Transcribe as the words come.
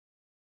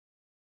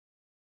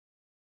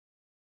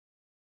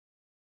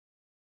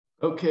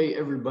Okay,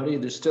 everybody,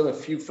 there's still a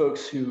few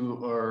folks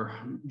who are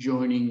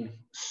joining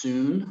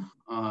soon,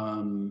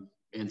 and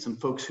some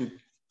folks who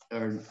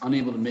are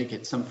unable to make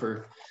it, some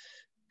for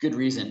good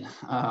reason.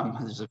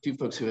 There's a few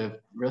folks who have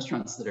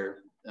restaurants that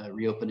are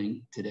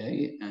reopening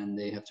today, and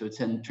they have to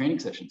attend training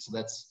sessions. So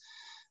that's,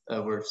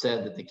 we're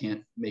sad that they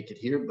can't make it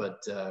here,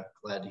 but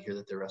glad to hear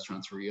that their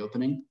restaurants are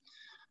reopening.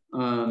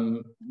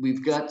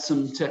 We've got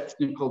some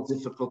technical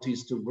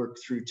difficulties to work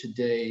through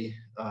today.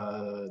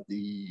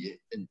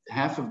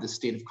 Half of the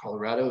state of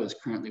Colorado is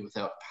currently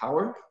without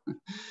power.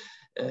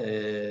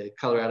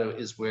 Colorado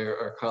is where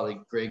our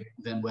colleague Greg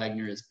Van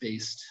Wagner is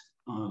based.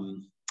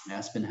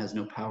 Aspen has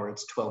no power.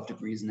 It's 12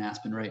 degrees in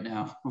Aspen right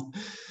now.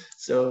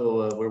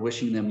 So we're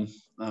wishing them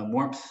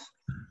warmth,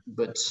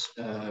 but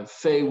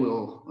Faye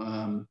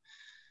will,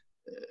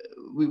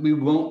 we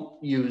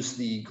won't use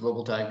the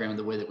global diagram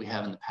the way that we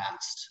have in the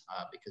past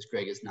because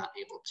Greg is not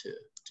able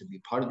to be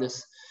part of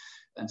this.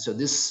 And so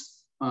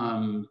this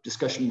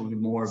discussion will be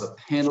more of a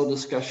panel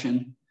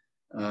discussion.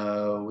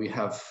 We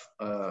have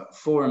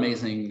 4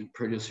 amazing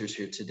producers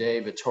here today: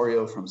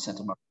 Vittorio from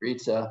Santa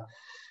Margherita,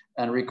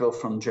 Enrico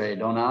from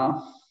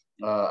Donna,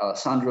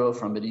 Alessandro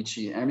from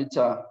Medici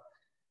Ermita,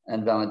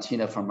 and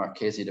Valentina from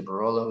Marchesi di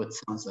Barolo. It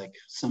sounds like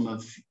some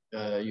of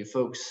you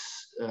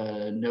folks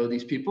know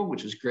these people,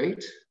 which is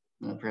great.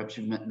 Perhaps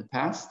you've met in the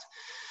past.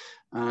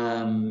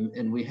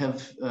 And we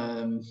have,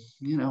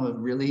 you know, a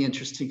really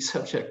interesting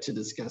subject to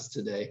discuss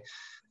today.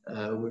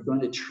 We're going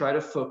to try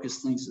to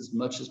focus things as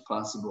much as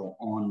possible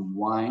on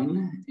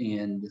wine,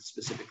 and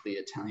specifically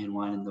Italian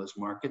wine in those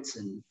markets,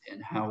 and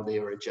how they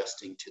are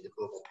adjusting to the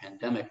global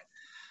pandemic.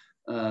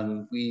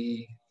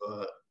 We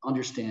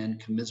understand,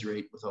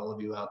 commiserate with all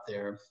of you out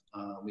there.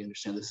 We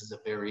understand this is a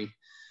very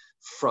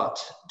fraught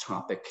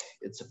topic.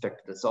 It's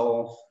affected us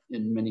all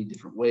in many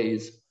different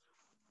ways.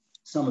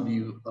 Some of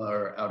you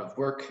are out of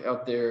work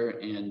out there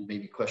and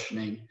maybe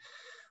questioning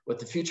what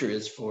the future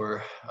is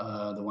for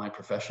the wine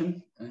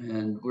profession.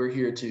 And we're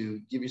here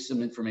to give you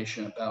some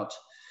information about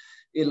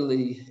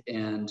Italy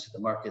and the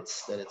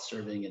markets that it's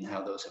serving and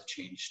how those have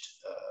changed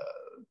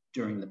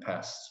during the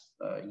past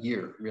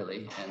year,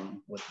 really,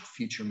 and what the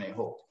future may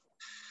hold.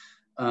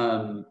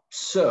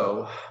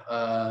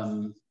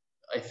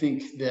 I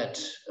think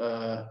that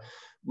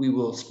we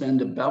will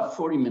spend about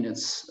 40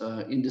 minutes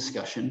in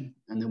discussion,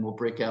 and then we'll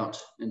break out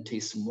and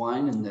taste some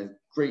wine. And the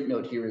great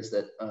note here is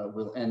that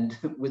we'll end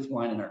with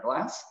wine in our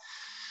glass,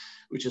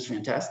 which is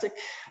fantastic.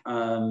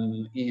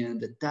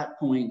 And at that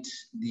point,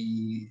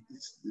 the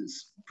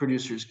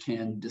producers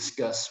can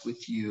discuss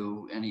with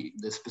you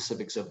the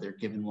specifics of their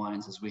given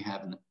wines, as we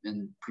have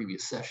in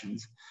previous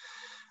sessions.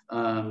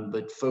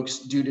 But folks,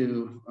 due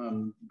to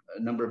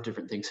a number of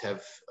different things,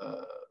 have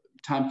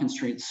time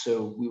constraints,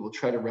 so we will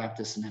try to wrap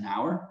this in an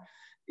hour,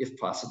 if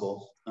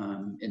possible.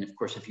 And of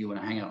course, if you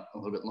want to hang out a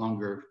little bit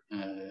longer,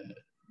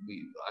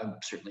 I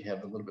certainly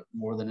have a little bit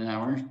more than an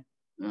hour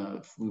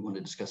if we want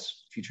to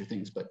discuss future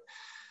things, but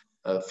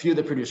a few of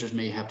the producers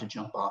may have to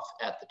jump off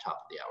at the top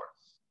of the hour.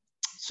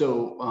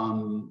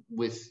 So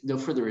with no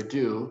further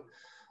ado,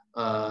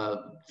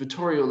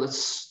 Vittorio,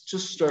 let's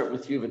just start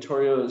with you.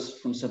 Vittorio is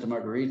from Santa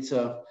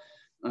Margherita.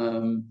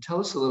 Tell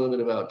us a little bit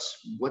about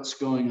what's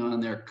going on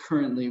there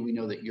currently. We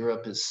know that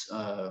Europe is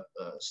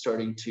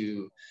starting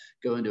to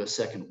go into a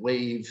second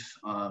wave,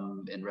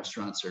 and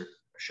restaurants are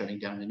shutting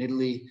down in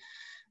Italy.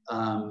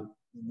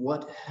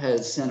 What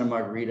has Santa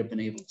Margherita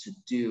been able to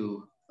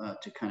do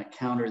to kind of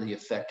counter the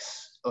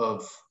effects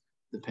of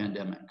the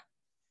pandemic?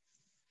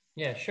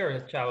 Yeah, sure.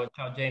 Ciao,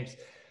 James.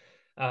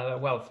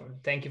 Well,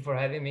 thank you for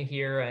having me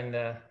here.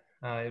 And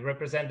I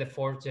represent the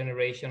 4th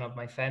generation of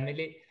my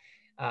family.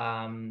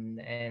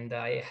 And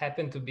I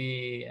happen to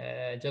be,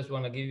 just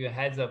want to give you a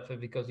heads up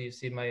because you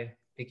see my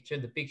picture,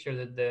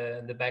 that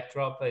the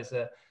backdrop is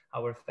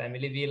our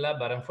family villa,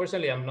 but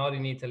unfortunately I'm not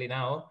in Italy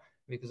now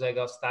because I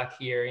got stuck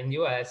here in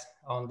US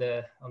on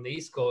the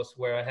East Coast,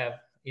 where I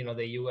have, you know,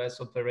 the US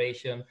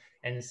operation.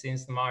 And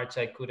since March,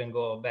 I couldn't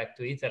go back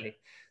to Italy.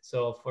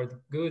 So for the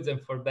goods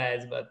and for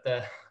bads, but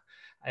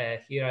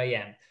here I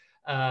am.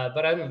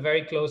 But I'm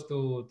very close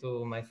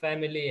to my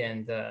family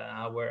and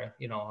our,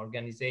 you know,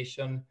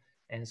 organization.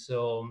 And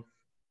so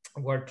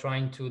we're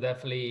trying to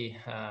definitely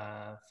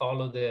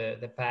follow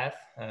the path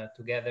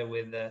together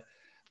with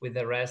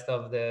the rest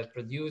of the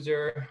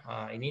producer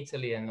in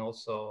Italy and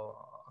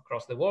also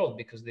across the world,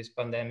 because this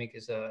pandemic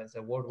is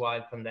a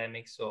worldwide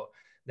pandemic. So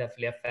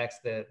definitely affects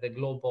the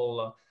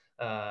global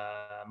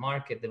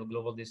market, the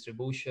global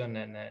distribution,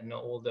 and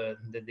all the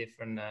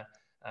different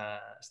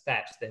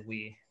steps that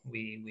we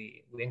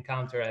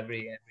encounter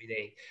every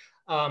day.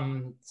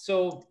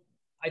 So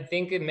I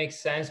think it makes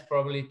sense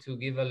probably to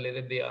give a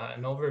little bit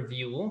an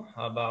overview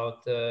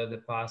about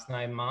the past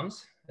 9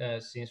 months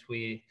since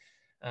we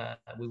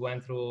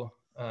went through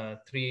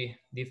 3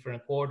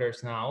 different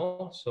quarters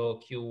now. So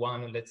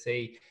Q1, let's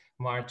say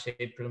March,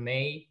 April,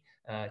 May,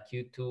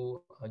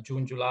 Q2,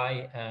 June,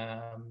 July,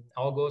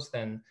 August,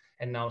 and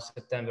now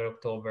September,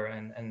 October,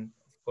 and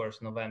of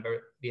course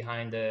November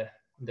behind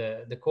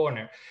the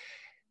corner.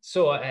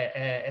 So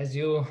as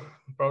you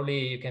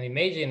probably you can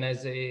imagine,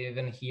 as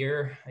even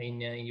here in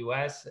the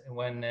US,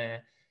 when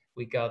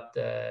we got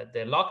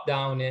the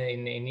lockdown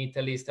in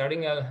Italy,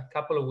 starting a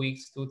couple of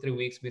weeks, 2-3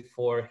 weeks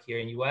before here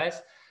in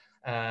US,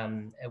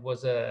 it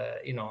was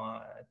a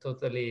a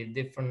totally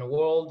different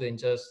world in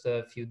just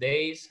a few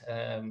days,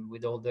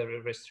 with all the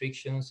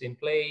restrictions in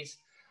place.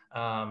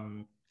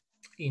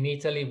 In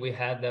Italy, we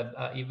had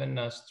even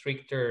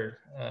stricter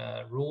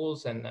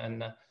rules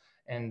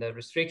and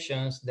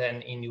restrictions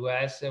than in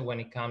US when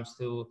it comes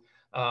to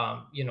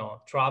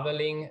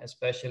traveling,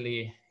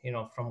 especially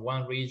from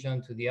one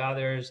region to the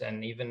others,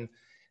 and even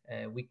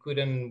we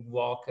couldn't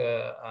walk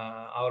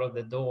out of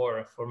the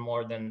door for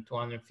more than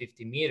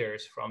 250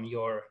 meters from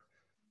your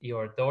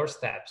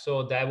doorstep.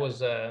 So that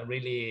was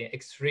really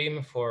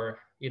extreme for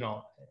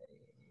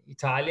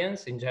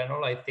Italians in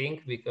general, I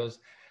think, because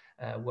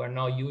we're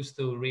not used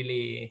to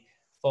really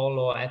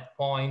follow at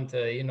point,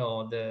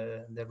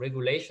 the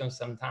regulations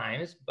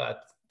sometimes,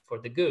 but for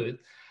the good.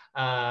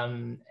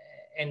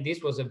 And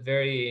this was a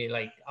very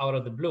like out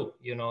of the blue,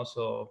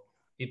 so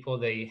people,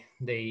 they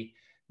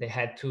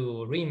had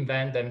to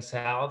reinvent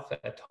themselves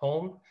at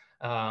home.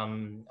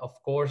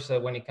 Of course,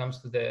 when it comes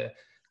to the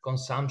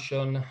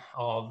consumption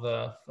of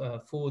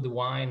food,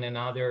 wine, and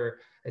other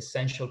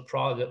essential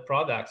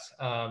products,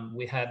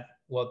 we had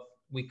what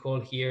we call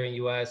here in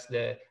US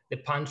the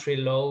pantry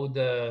load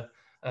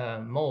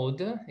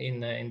mode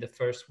in the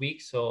first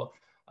week. So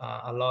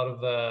a lot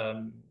of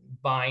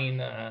buying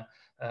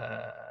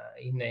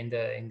in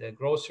the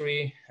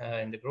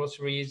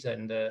groceries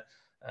and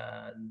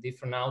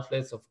different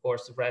outlets. Of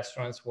course,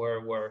 restaurants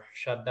were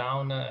shut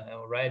down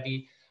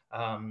already.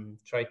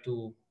 Try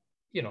to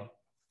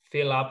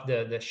fill up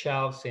the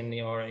shelves in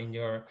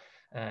your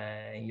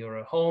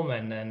home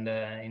and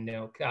in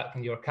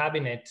your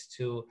cabinet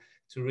to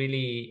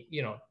really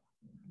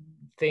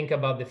think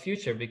about the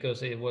future,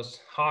 because it was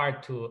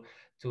hard to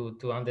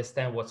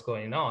understand what's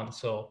going on.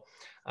 So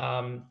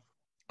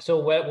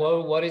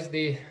what is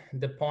the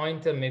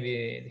point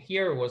maybe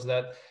here was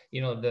that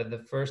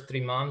the first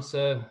 3 months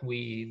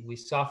we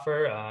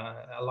suffer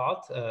a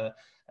lot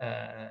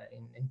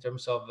in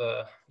terms of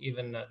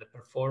even the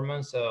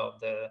performance of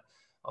the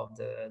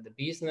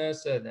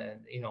business,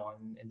 in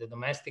the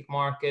domestic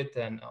market,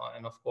 and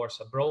of course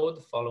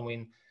abroad,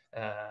 following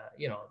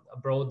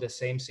abroad the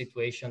same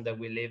situation that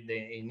we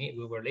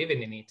were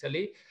living in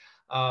Italy.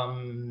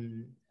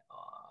 On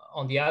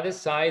the other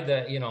side,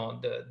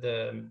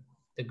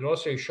 the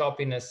grocery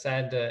shopping, as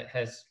said,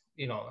 has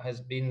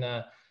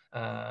been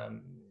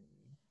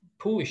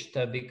pushed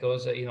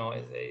because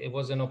it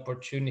was an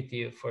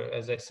opportunity for,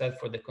 as I said,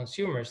 for the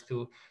consumers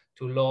to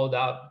load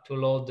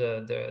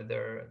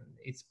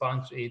its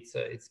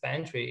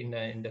pantry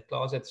in the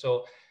closet.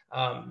 So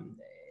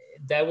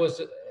that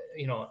was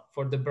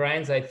for the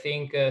brands, I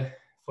think,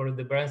 for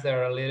the brands that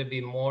are a little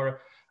bit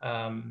more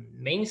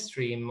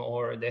mainstream,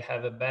 or they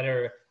have a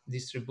better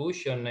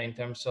distribution in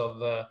terms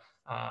of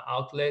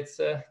outlets,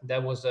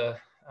 that was a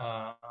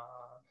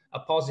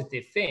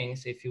positive thing,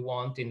 if you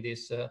want, in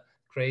this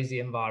crazy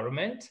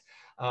environment.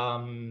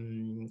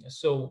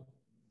 So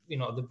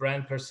the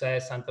brand per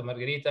se, Santa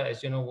Margherita,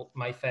 as you know,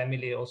 my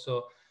family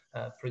also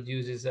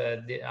produces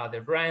the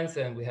other brands,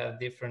 and we have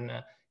different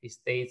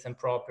estates and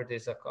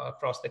properties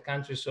across the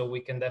country, so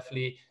we can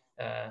definitely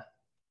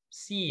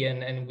see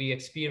and we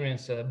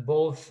experience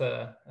both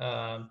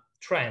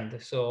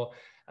trend. So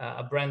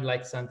a brand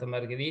like Santa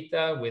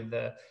Margherita with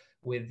the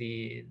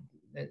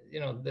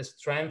the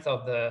strength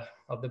of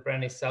the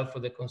brand itself for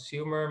the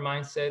consumer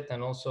mindset,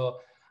 and also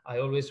I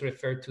always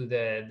refer to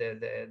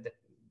the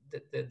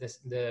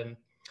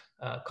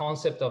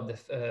concept of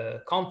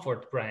the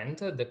comfort brand,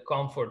 the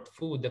comfort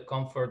food, the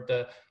comfort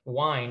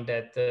wine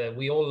that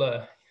we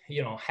all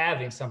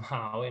having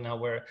somehow in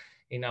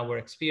our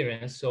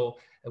experience. So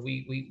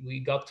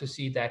we got to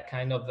see that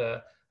kind of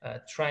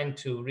trend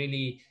to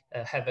really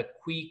have a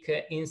quick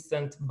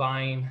instant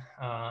buying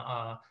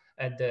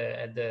at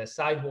the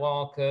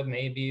sidewalk,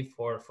 maybe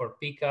for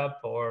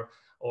pickup or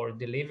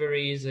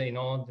deliveries,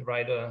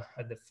 right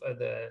at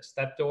the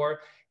step door,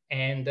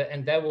 and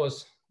that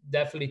was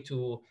definitely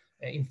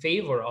in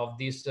favor of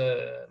these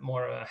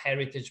more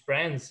heritage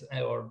brands,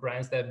 or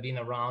brands that have been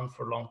around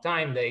for a long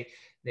time.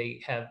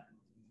 They have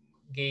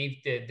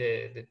gave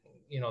the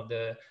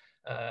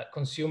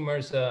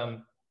consumers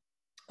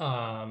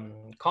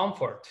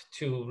comfort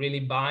to really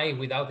buy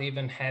without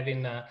even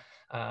having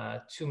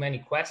too many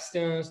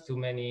questions, too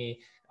many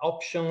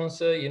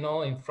options,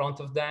 in front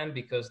of them,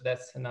 because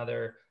that's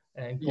another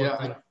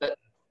important. Yeah,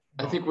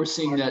 I think we're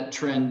seeing that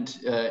trend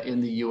in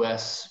the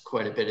US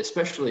quite a bit,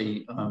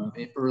 especially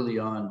early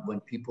on when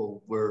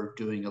people were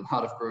doing a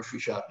lot of grocery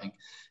shopping.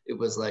 It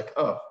was like,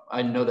 oh,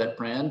 I know that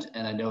brand,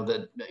 and I know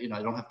that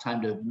I don't have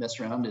time to mess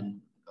around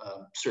and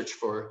search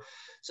for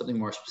something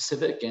more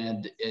specific,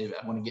 and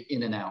I want to get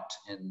in and out.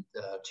 And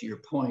to your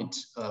point,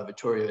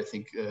 Vittorio, I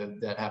think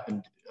that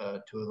happened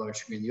to a large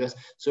degree in the US.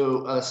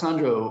 So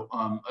Alessandro,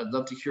 I'd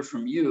love to hear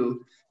from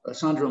you.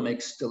 Alessandro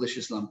makes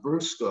delicious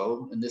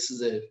lambrusco, and this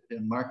is a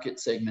market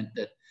segment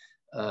that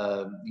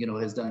you know,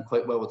 has done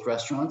quite well with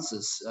restaurants,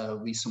 as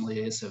we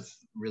sommeliers have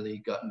really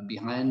gotten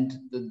behind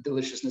the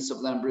deliciousness of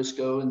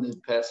Lambrusco in the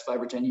past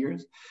 5 or 10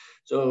 years.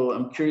 So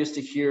I'm curious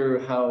to hear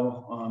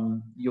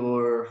how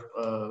your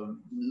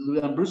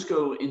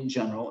Lambrusco in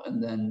general,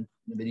 and then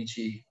the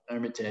Medici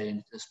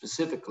Ermite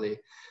specifically,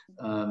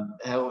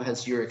 how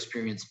has your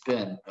experience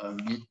been?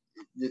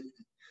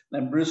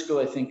 Lambrusco,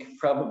 I think,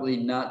 probably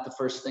not the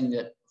first thing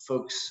that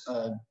folks,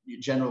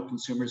 general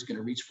consumers, going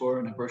to reach for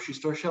in a grocery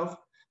store shelf,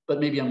 but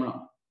maybe I'm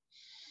wrong.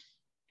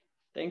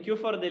 Thank you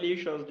for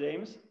delicious,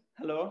 James.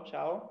 Hello,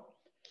 ciao.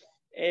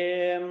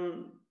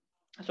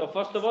 So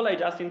first of all, I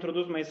just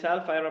introduced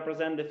myself. I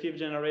represent the 5th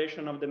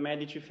generation of the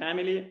Medici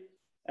family.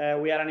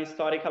 We are an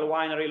historical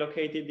winery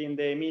located in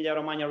the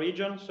Emilia-Romagna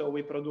region. So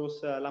we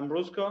produce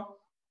Lambrusco,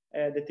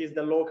 that is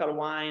the local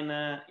wine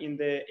in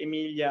the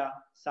Emilia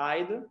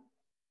side.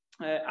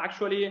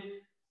 Actually,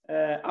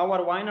 our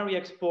winery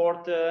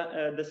export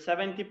the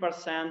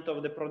 70%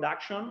 of the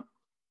production,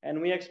 and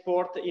we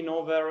export in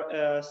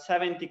over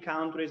 70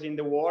 countries in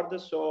the world.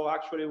 So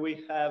actually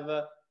we have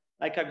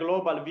like a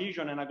global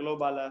vision and a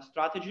global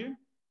strategy.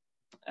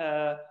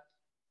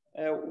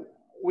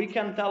 We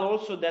can tell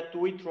also that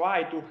we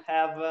try to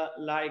have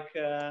like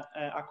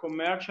a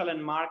commercial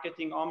and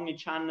marketing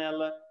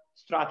omni-channel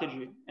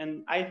strategy.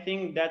 And I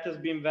think that has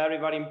been very,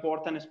 very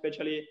important,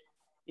 especially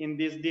in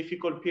this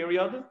difficult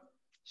period.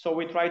 So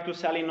we try to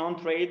sell in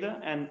on-trade,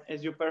 and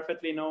as you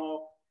perfectly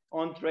know,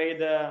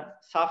 on-trade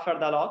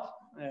suffered a lot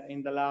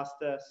in the last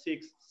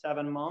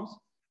 6-7 months.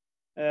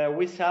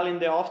 We sell in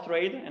the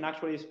off-trade, and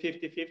actually it's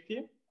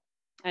 50-50.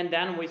 And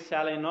then we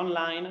sell in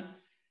online.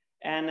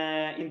 And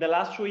in the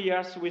last 2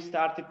 years, we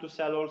started to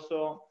sell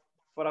also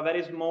for a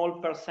very small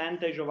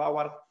percentage of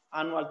our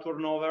annual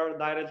turnover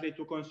directly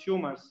to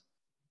consumers.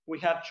 We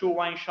have 2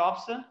 wine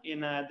shops in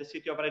the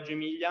city of Reggio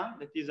Emilia,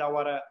 that is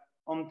our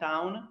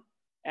hometown.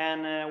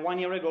 And 1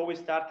 year ago, we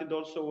started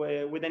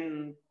also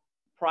within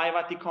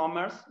private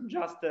e-commerce,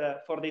 just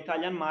for the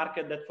Italian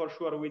market, that for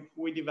sure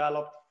we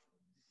developed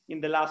in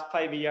the last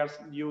 5 years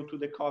due to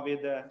the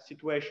COVID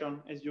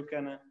situation, as you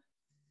can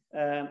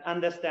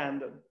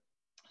understand.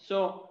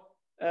 So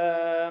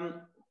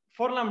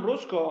for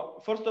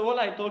Lambrusco, first of all,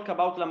 I talk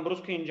about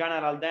Lambrusco in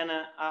general, then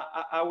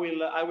I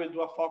will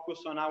do a focus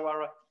on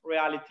our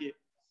reality.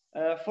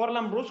 For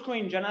Lambrusco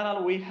in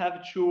general, we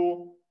have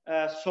 2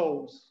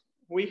 souls.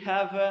 We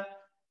have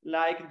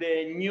like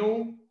the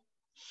new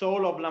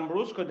soul of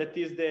Lambrusco, that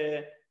is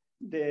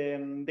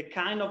the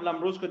kind of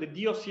Lambrusco, the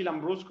DOC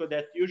Lambrusco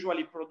that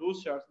usually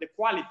producers, the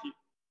quality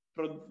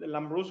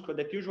Lambrusco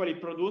that usually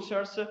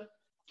producers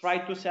try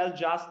to sell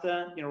just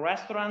in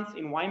restaurants,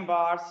 in wine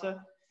bars.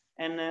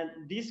 And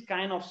this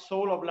kind of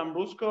soul of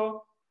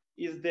Lambrusco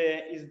is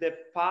the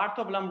part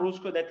of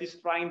Lambrusco that is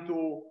trying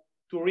to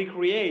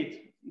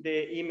recreate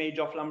the image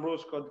of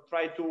Lambrusco,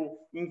 try to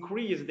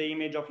increase the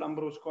image of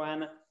Lambrusco.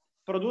 And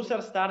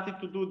producers started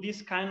to do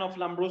this kind of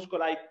Lambrusco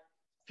like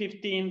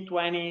 15,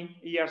 20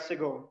 years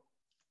ago.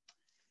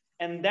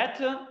 And that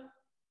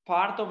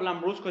part of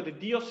Lambrusco, the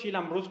DOC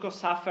Lambrusco,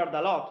 suffered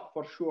a lot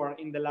for sure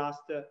in the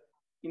last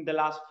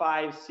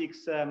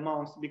 5-6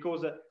 months,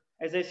 because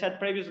as I said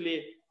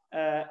previously,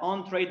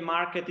 on-trade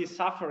market is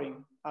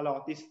suffering a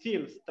lot, is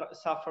still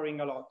suffering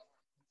a lot.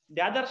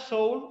 The other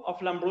soul of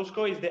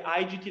Lambrusco is the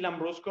IGT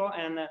Lambrusco,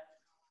 and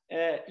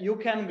you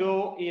can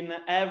go in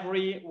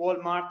every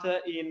Walmart,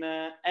 in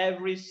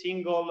every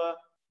single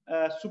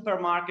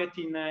supermarket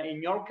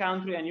in your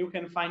country, and you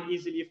can find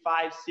easily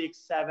 5, 6,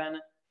 7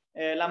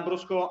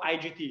 Lambrusco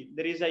IGT.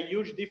 There is a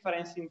huge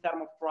difference in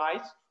terms of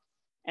price,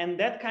 and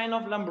that kind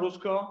of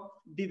Lambrusco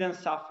didn't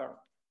suffer.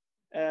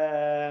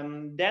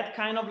 That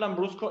kind of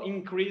Lambrusco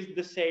increased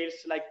the sales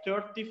like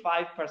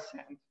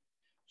 35%.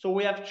 So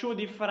we have 2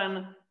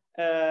 different,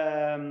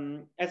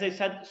 as I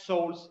said,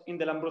 souls in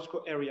the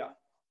Lambrusco area.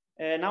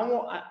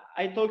 Now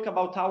I talk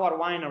about our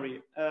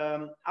winery.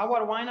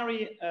 Our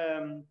winery,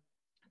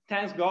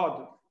 thanks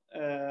God,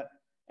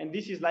 and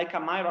this is like a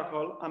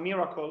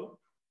miracle.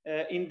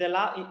 In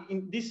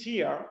this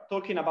year,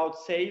 talking about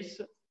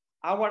sales,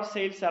 our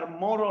sales are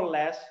more or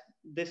less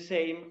the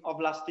same of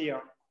last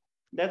year.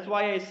 That's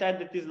why I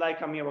said it is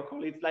like a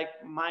miracle. It's like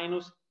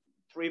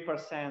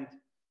 -3%.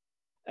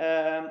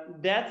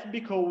 That's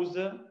because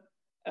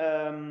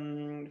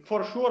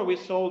for sure we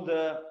sold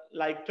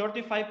like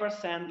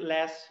 35%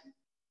 less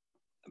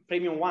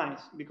premium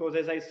wines, because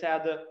as I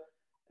said,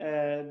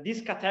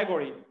 this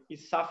category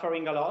is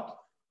suffering a lot,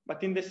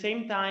 but in the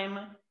same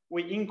time,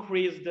 we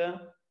increased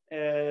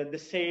the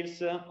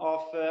sales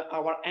of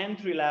our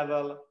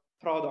entry-level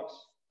products.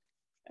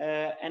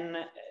 And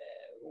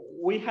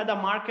we had a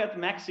market,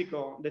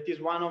 Mexico, that is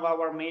one of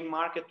our main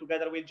markets,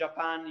 together with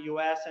Japan,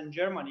 US, and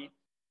Germany,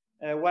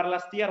 where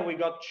last year we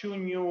got 2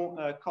 new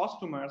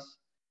customers.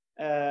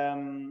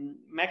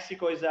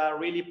 Mexico is a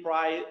really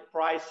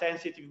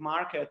price-sensitive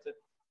market.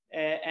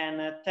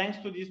 And thanks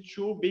to these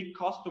 2 big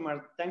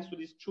customers, thanks to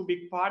these 2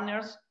 big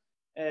partners,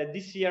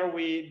 this year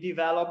we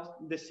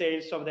developed the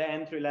sales of the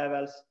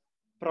entry-level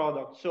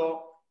product. So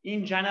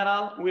in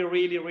general, we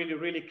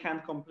really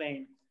can't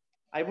complain.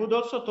 I would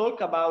also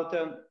talk about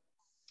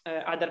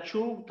other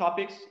two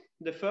topics.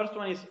 The first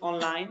one is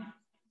online.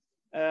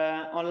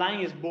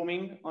 Online is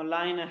booming.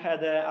 Online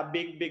had a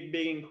big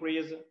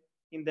increase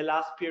in the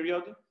last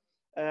period.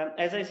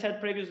 As I said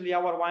previously,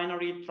 our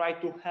winery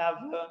tried to have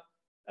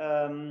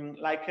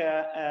like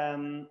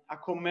a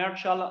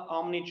commercial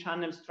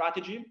omni-channel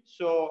strategy.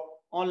 So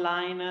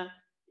online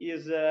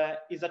is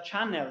a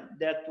channel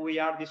that we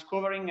are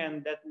discovering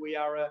and that we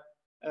are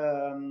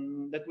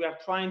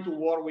trying to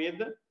work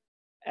with.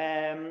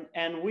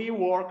 And we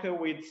work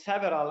with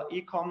several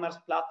e-commerce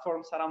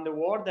platforms around the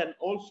world, and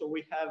also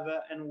we have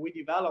and we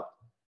developed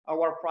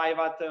our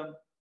private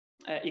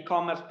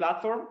e-commerce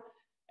platform,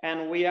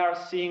 and we are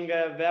seeing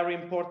very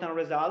important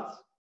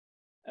results.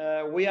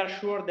 We are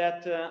sure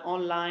that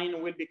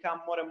online will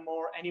become more and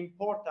more an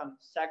important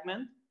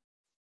segment,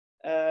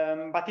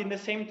 but in the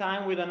same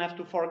time we don't have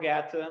to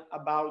forget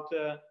about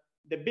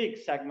the big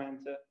segment.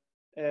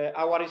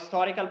 Our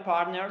historical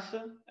partners,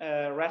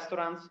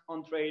 restaurants,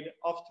 on trade,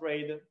 off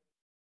trade.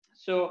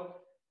 So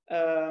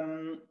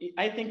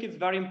I think it's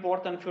very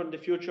important for the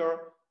future,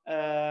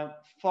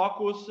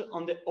 focus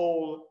on the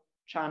all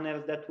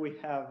channels that we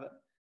have.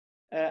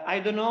 I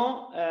don't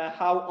know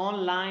how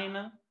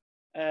online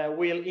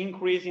will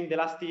increase in the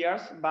last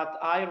years, but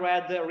I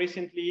read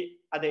recently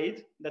a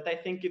date that I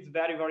think it's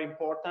very, very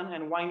important,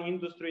 and wine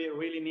industry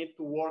really need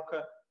to work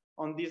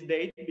on this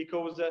date,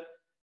 because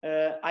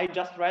I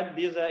just read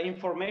this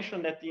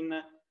information that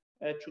in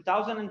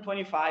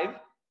 2025,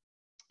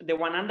 the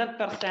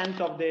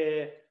 100%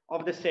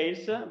 of the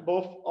sales,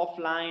 both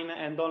offline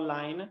and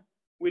online,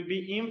 will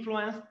be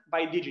influenced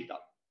by digital.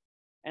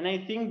 And I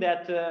think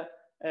that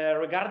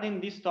regarding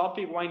this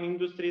topic, wine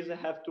industries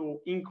have to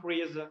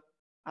increase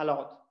a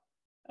lot.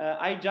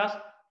 I just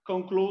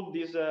conclude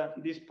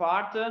this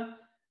part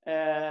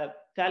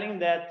telling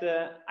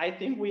that I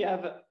think we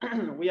have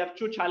we have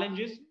two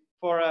challenges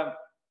for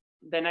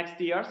the next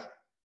years.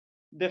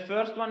 The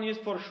first one is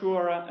for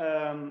sure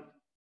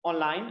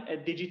online,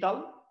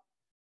 digital,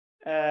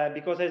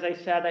 because as I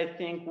said, I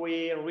think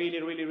we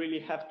really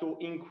have to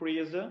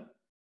increase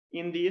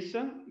in this,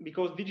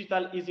 because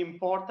digital is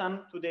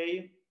important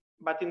today,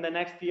 but in the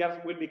next years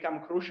will become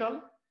crucial.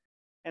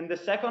 And the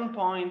second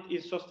point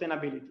is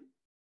sustainability,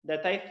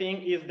 that I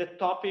think is the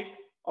topic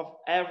of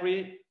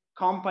every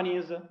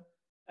companies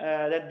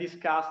that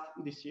discussed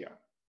this year.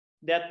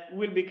 That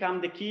will become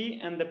the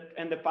key and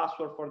the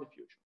password for the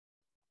future.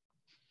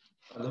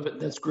 I love it.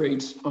 That's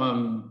great.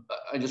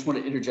 I just want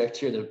to interject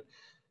here that,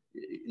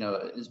 you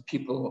know, as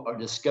people are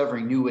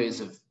discovering new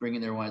ways of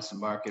bringing their wines to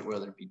market,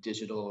 whether it be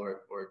digital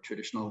or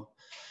traditional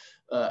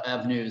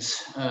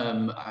avenues,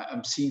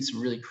 I'm seeing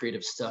some really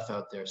creative stuff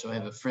out there. So I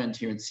have a friend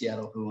here in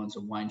Seattle who owns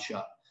a wine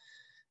shop,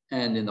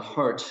 and in the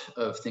heart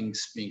of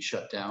things being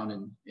shut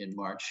down in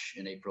March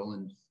and April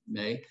and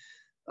May,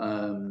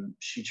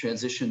 she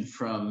transitioned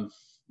from,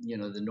 you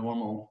know, the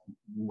normal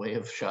way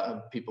of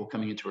people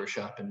coming into her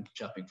shop and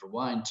shopping for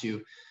wine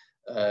to,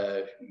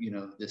 you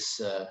know,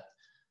 this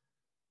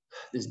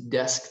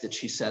desk that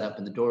she set up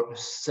in the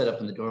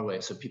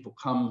doorway. So people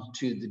come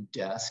to the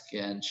desk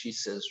and she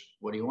says,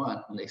 "What do you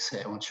want?" And they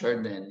say, "I want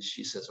Chardonnay." And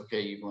she says,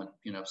 "Okay, you want,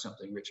 you know,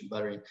 something rich and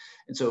buttery."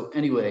 And so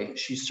anyway,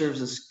 she serves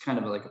as kind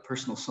of like a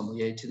personal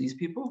sommelier to these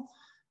people.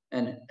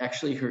 And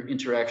actually her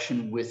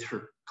interaction with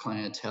her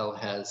clientele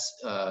has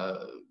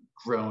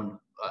grown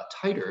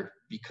tighter,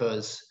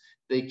 because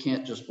they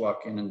can't just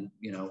walk in and,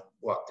 you know,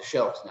 walk the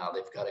shelves now.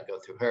 They've got to go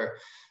through her.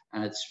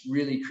 And it's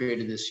really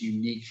created this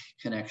unique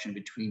connection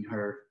between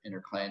her and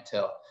her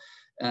clientele.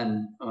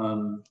 And,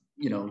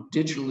 you know,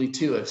 digitally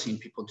too, I've seen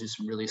people do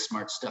some really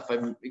smart stuff.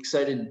 I'm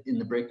excited in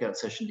the breakout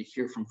session to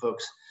hear from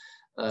folks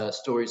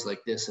stories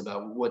like this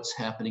about what's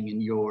happening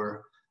in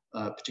your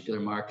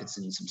particular markets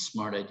and some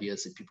smart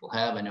ideas that people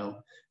have. I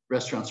know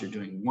restaurants are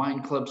doing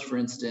wine clubs, for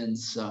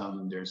instance.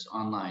 There's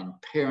online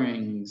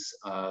pairings.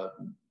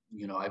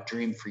 You know, I've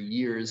dreamed for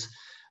years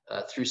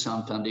through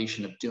Sound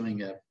Foundation of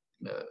doing an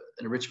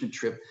enrichment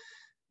trip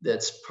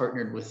that's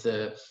partnered with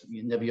the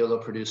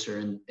Nebbiolo producer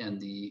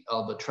and the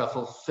Alba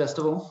Truffle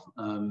Festival.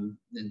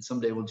 And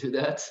someday we'll do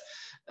that.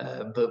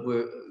 But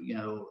we're, you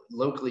know,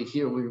 locally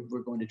here,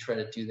 we're going to try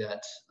to do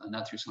that,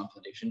 not through Sound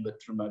Foundation,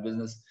 but through my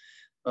business,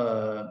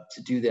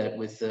 to do that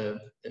with a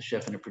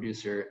chef and a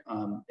producer.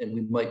 And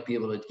we might be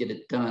able to get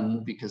it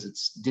done because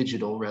it's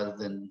digital rather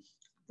than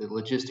the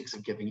logistics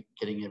of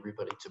getting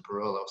everybody to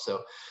Barolo.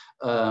 So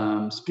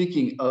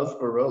speaking of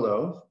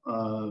Barolo,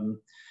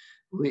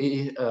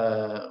 we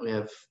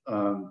have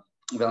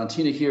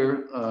Valentina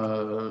here.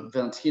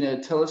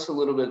 Valentina, tell us a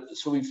little bit.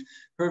 So we've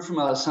heard from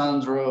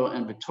Alessandro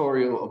and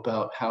Vittorio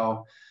about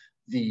how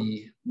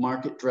the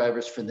market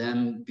drivers for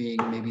them being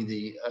maybe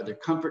the other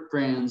comfort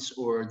brands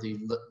or the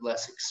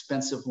less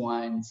expensive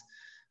wines.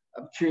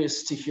 I'm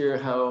curious to hear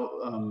how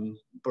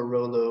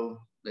Barolo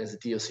as a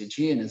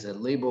DOCG and as a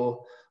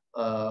label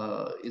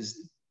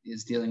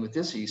is dealing with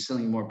this. Are you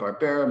selling more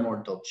Barbera,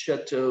 more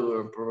Dolcetto,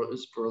 or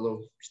is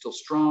Barolo still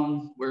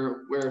strong?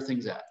 Where are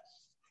things at?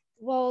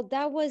 Well,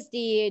 that was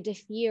the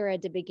fear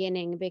at the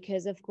beginning,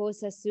 because of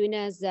course, as soon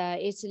as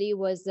Italy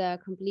was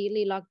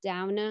completely locked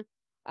down,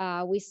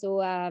 we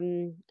saw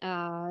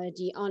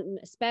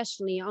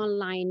especially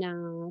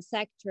online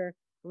sector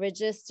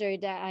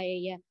registered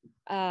a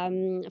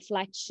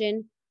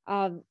flexion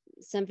of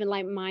something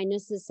like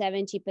minus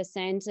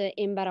 70%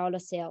 in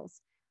Barolo sales.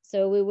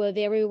 So we were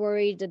very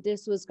worried that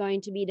this was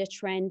going to be the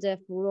trend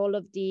for all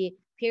of the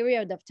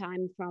period of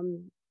time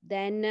from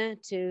then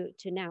to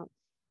now.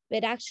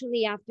 But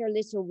actually, after a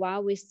little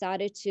while, we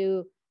started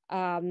to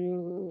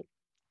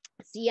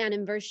see an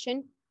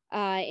inversion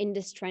in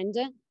this trend.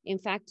 In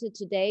fact,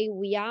 today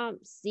we are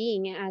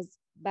seeing, as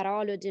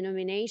Barolo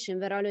denomination,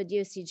 Barolo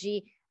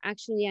DOCG,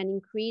 actually an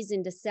increase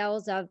in the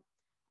sales of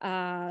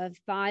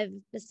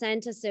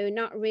 5%. So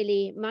not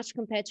really much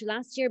compared to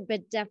last year,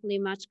 but definitely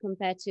much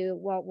compared to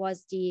what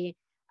was the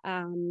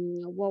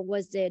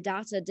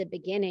data at the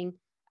beginning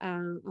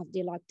of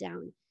the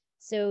lockdown.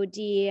 So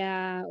the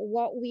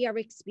what we are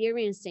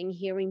experiencing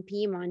here in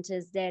Piedmont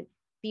is that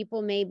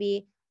people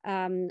maybe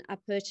are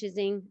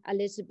purchasing a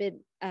little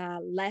bit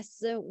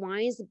less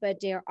wines, but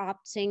they're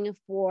opting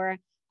for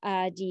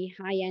the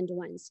high-end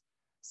ones.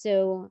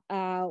 So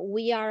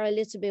we are a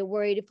little bit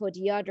worried for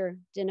the other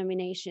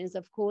denominations.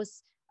 Of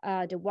course,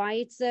 the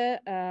whites,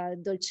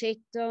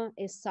 Dolcetto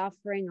is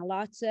suffering a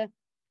lot.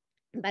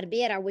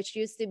 Barbera, which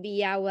used to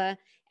be our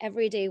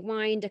everyday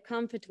wine, the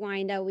comfort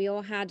wine that we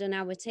all had on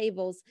our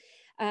tables,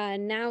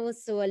 now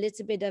saw a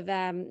little bit of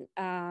a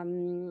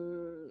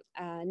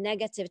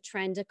negative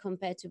trend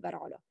compared to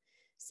Barolo.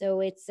 So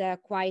it's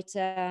quite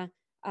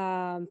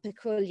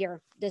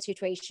peculiar, the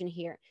situation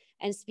here.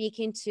 And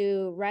speaking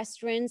to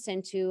restaurants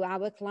and to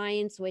our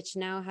clients, which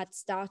now had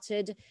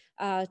started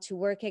to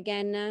work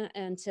again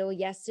until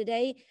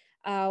yesterday,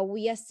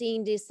 we are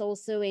seeing this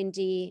also in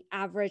the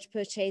average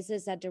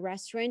purchases at the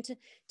restaurant.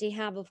 They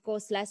have, of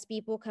course, less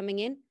people coming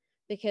in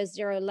because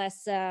there are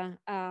less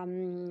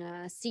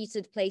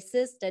seated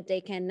places that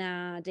they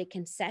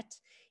can set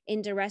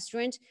in the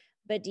restaurant.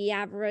 But the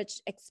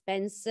average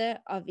expense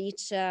of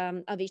each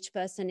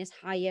person is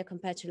higher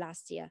compared to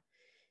last year.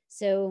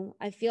 So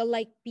I feel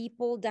like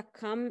people that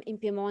come in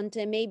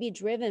Piemonte may be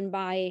driven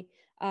by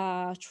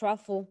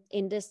truffle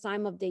in this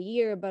time of the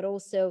year, but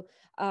also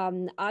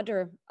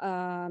other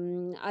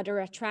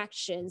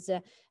attractions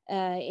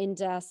in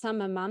the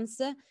summer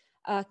months,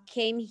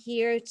 came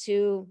here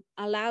to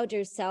allow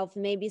themselves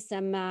maybe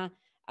some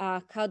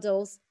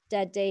cuddles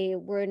that they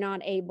were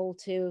not able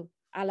to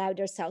allow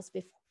themselves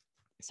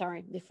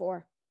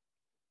before.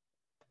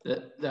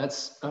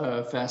 That's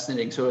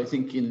fascinating. So I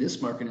think in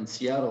this market in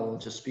Seattle, I'll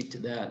just speak to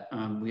that.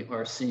 We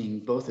are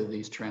seeing both of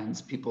these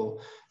trends,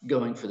 people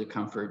going for the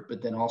comfort,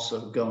 but then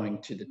also going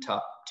to the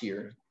top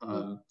tier.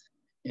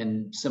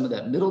 And some of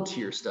that middle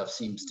tier stuff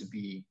seems to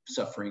be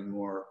suffering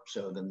more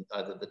so than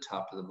either the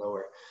top or the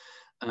lower.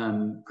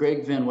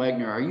 Greg Van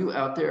Wagner, are you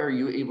out there? Are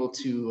you able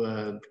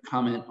to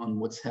comment on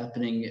what's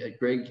happening?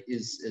 Greg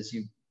is, as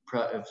you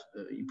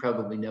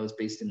probably know, is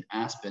based in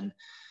Aspen.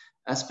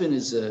 Aspen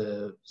is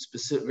a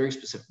very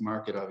specific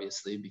market,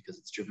 obviously, because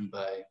it's driven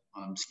by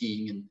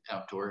skiing and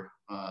outdoor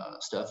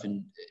stuff.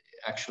 And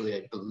actually,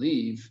 I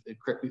believe,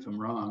 correct me if I'm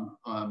wrong,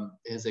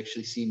 has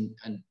actually seen,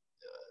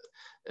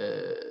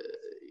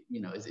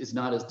 is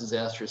not as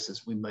disastrous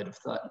as we might have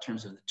thought in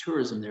terms of the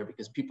tourism there,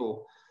 because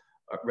people,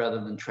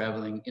 rather than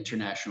traveling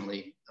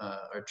internationally,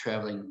 are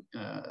traveling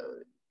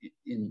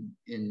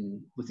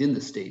within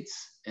the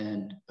states.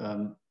 And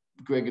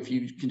Greg, if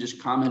you can just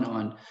comment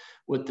on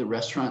what the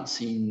restaurant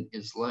scene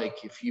is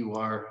like, if you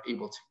are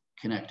able to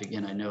connect.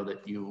 Again, I know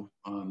that you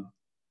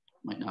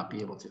might not be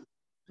able to.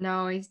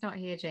 No, he's not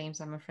here, James.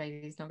 I'm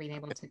afraid he's not being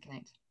able to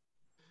connect.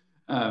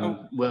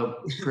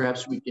 Well,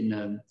 perhaps we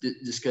can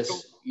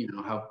discuss,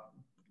 how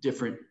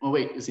different. Oh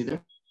wait, is he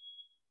there?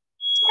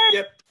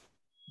 Yep.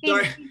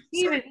 Sorry.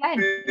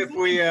 If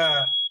we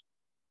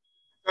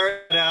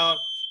start out.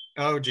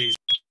 Oh geez.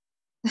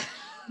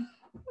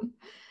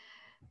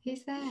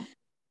 He's there.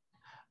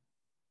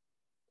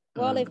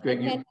 Well, if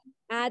Greg, I can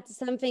add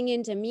something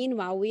in the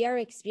meanwhile, we are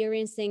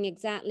experiencing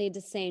exactly the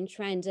same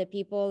trend.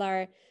 People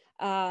are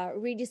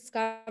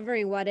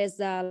rediscovering what is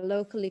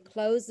locally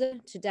close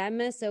to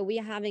them. So we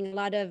are having a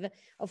lot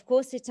of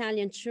course,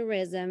 Italian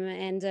tourism,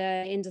 and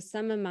in the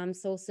summer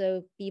months,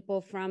 also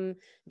people from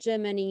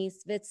Germany,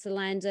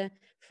 Switzerland,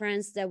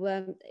 France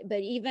but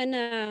even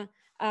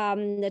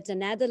the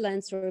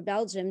Netherlands or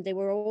Belgium, they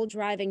were all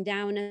driving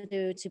down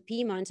to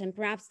Piedmont, and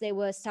perhaps they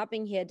were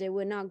stopping here. They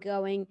were not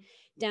going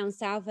down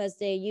south as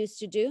they used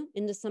to do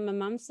in the summer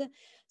months.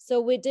 So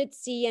we did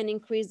see an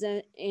increase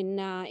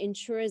in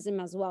tourism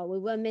as well. We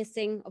were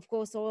missing, of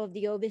course, all of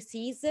the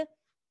overseas,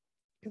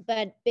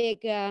 but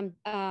big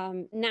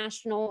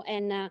national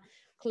and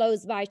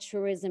close by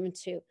tourism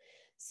too.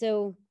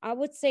 So I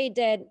would say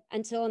that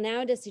until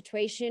now, the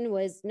situation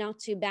was not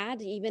too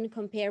bad, even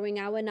comparing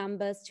our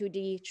numbers to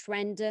the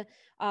trend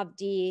of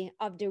the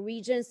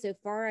region so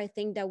far. I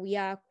think that we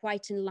are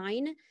quite in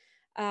line.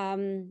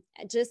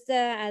 Just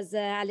as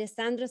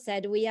Alessandro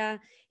said, we are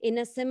in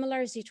a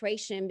similar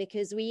situation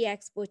because we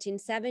export in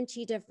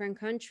 70 different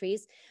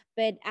countries,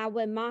 but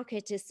our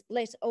market is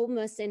split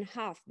almost in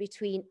half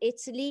between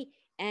Italy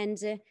and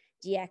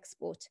the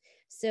export.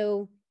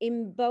 So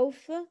in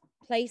both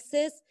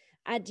places,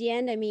 at the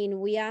end, I mean,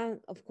 we are,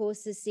 of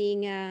course,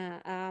 seeing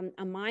a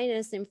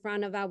minus in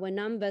front of our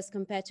numbers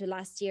compared to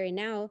last year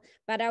now,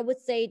 but I would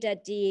say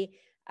that the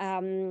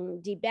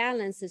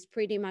balance is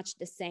pretty much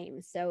the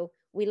same. So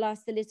we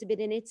lost a little bit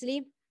in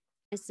Italy.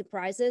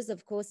 Surprises,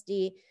 of course,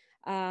 the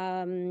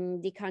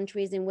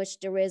countries in which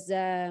there is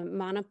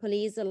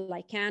monopolies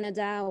like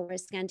Canada or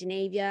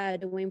Scandinavia are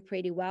doing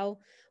pretty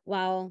well,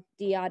 while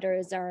the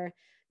others are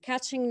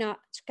catching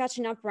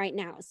up right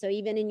now. So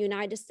even in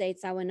United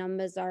States, our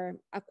numbers are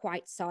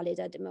quite solid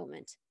at the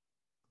moment.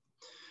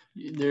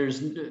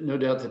 There's no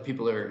doubt that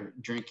people are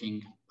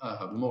drinking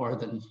more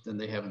than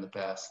they have in the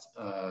past,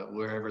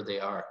 wherever they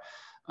are.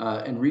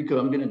 Enrico,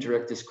 I'm going to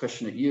direct this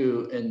question at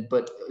you,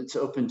 but it's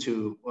open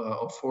to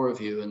all four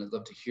of you, and I'd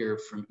love to hear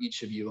from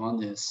each of you on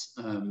this,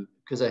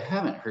 because I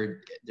haven't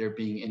heard there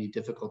being any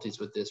difficulties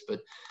with this,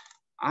 but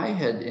I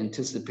had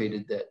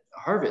anticipated that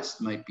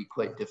harvest might be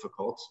quite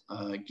difficult,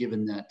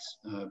 given that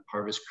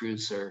harvest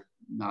crews are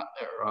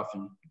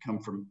often come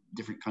from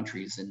different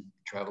countries and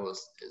travel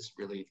is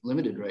really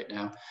limited right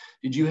now.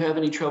 Did you have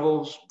any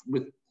troubles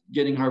with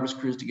getting harvest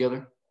crews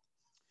together?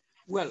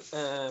 Well,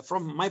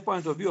 from my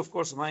point of view, of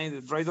course, the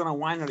Drydono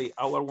winery,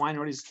 our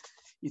wineries,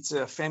 it's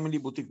a family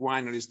boutique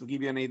wineries. To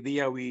give you an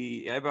idea,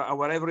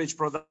 our average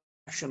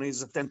production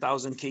is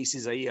 10,000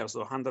 cases a year, so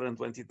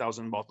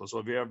 120,000 bottles.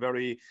 So we are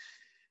very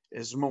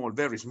small,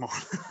 very small,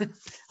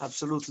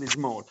 absolutely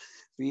small.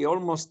 We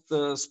almost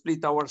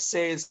split our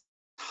sales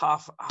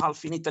half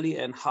in Italy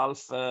and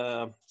half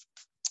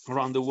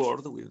around the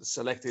world with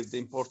selected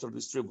importer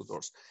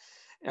distributors.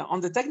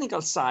 On the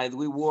technical side,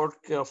 we work,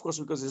 of course,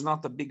 because it's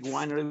not a big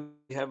winery,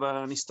 we have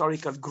an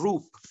historical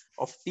group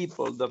of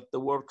people that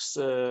works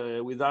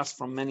with us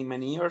for many,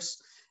 many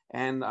years.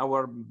 And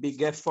our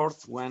big effort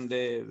when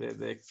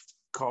the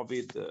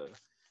COVID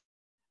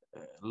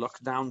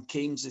lockdown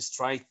came is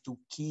try to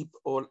keep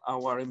all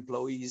our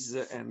employees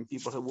and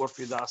people who work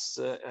with us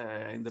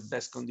in the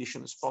best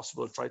conditions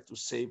possible, try to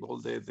save all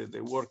the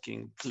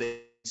working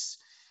place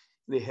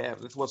they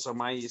have. That was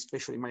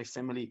especially my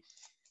family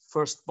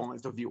first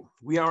point of view.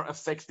 We are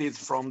affected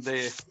from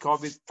the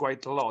COVID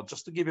quite a lot.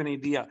 Just to give you an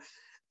idea,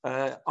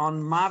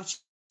 on March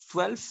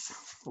 12th,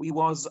 we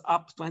was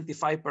up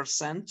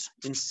 25%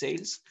 in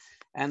sales.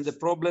 And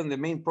the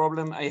main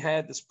problem I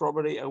had is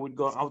probably I would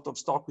go out of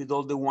stock with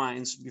all the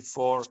wines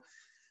before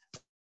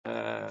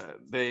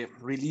the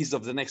release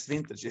of the next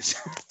vintages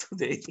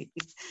today.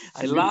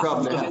 I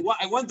laugh because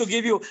I want to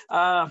give you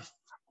a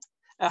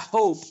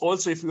hope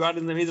also if you are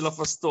in the middle of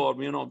a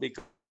storm, you know,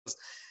 because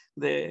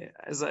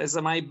as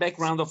my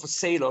background of a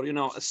sailor, you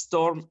know, a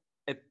storm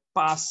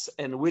pass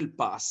and will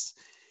pass.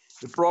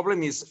 The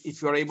problem is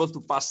if you are able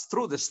to pass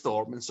through the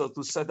storm, and so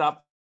to set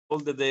up all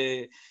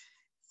the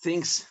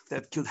things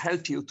that could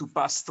help you to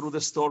pass through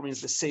the storm in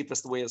the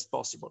safest way as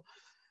possible.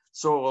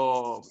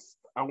 So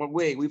our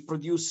way, we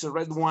produce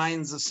red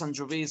wines,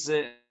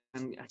 Sangiovese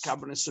and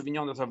Cabernet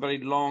Sauvignon that are very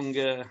long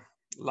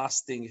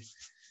lasting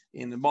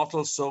in the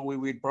bottle. So we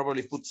will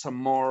probably put some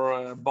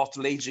more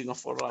bottle aging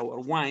of all our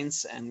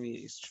wines, and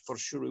we for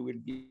sure we will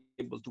be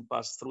able to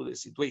pass through the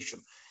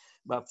situation.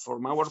 But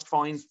from our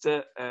point,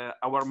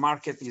 our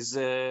market is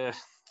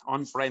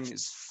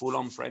on-premise, full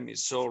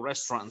on-premise. So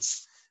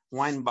restaurants,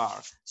 wine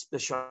bar,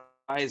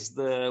 specialized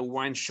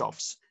wine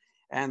shops.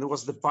 And it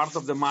was the part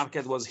of the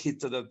market was hit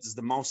that is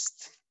the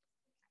most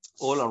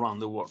all around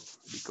the world,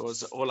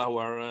 because all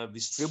our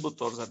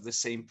distributors have the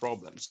same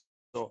problems.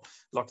 So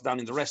lockdown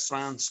in the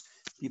restaurants,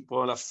 people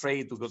are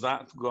afraid to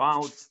go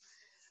out.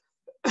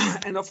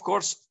 And of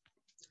course,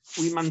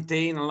 we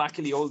maintain,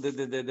 luckily, all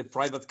the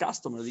private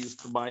customers used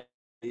to buy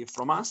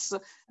from us,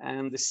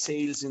 and the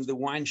sales in the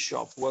wine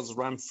shop was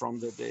run from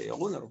the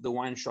owner of the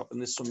wine shop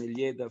and the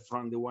sommelier that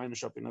run the wine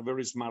shop in a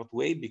very smart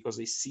way, because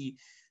I see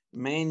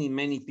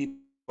many people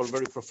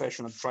very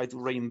professional try to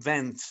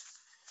reinvent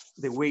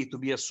the way to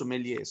be a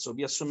sommelier. So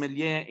be a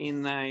sommelier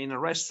in a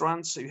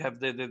restaurant, so you have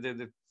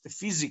the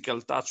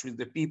physical touch with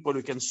the people,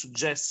 you can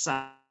suggest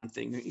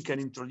something, you can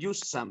introduce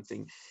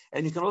something,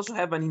 and you can also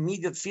have an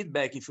immediate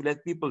feedback. If you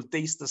let people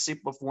taste a sip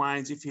of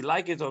wines, if you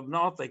like it or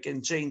not, they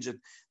can change it.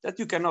 That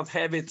you cannot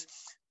have it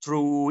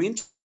through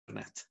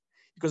internet,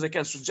 because I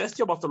can suggest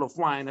you a bottle of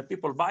wine and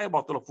people buy a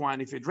bottle of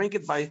wine. If you drink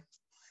it by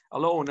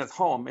alone at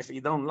home, if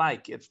you don't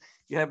like it,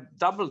 you have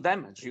double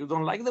damage. You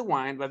don't like the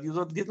wine, but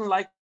you didn't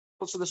like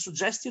also the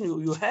suggestion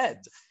you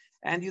had,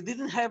 and you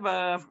didn't have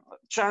a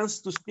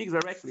chance to speak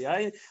directly.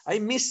 I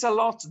miss a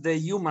lot the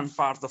human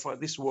part of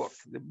this work.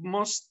 The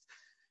most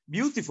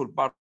beautiful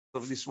part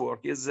of this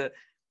work is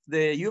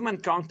the human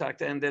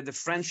contact and the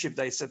friendship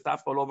that I set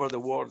up all over the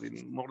world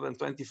in more than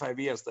 25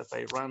 years that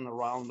I ran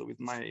around with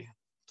my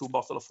 2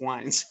 bottles of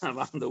wines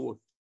around the world.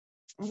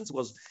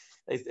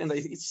 And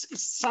it's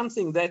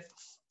something that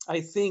I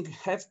think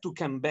have to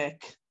come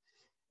back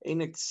In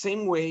the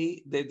same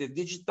way, the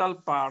digital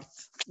part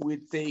will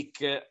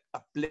take a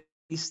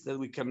place that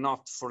we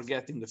cannot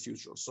forget in the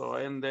future. So,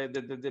 and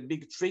the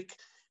big trick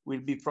will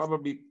be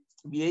probably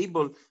be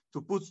able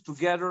to put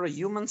together a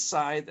human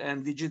side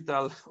and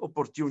digital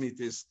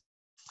opportunities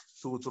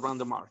to run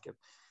the market.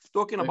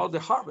 Talking about the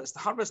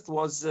harvest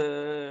was,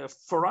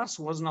 for us,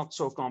 was not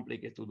so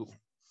complicated to do.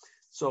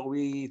 So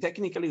we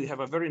technically have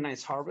a very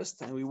nice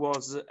harvest, and we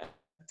was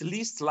at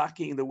least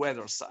lucky in the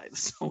weather side.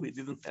 So we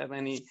didn't have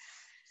any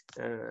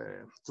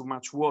too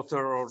much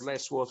water or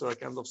less water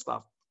kind of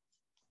stuff.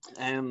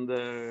 And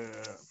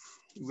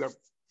we are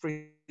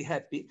pretty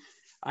happy.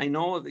 I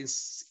know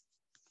this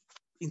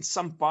in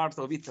some part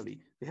of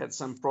Italy, they had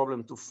some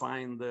problem to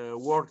find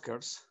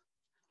workers,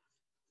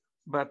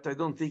 but I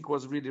don't think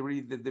was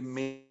really the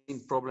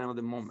main problem at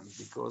the moment,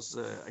 because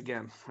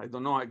again, I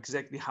don't know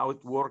exactly how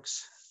it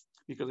works,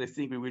 because I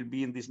think we will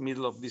be in this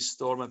middle of this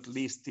storm at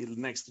least till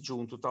next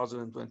June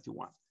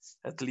 2021,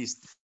 at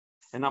least.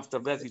 And after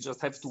that, we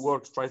just have to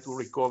work, try to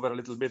recover a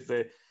little bit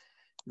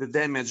the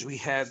damage we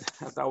had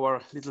at our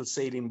little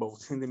sailing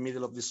boat in the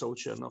middle of this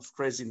ocean of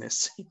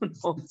craziness.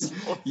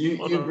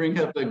 You bring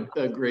up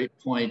a great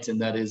point,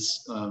 and that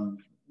is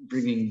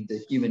bringing the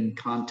human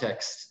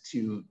context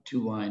to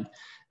wine.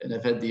 And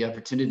I've had the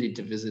opportunity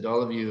to visit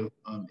all of you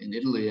in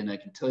Italy, and I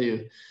can tell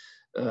you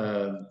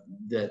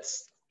that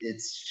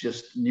it's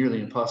just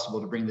nearly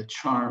impossible to bring the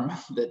charm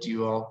that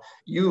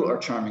you are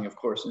charming, of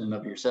course, in and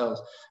of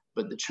yourselves,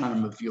 but the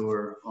charm of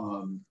your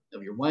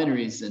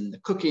wineries and the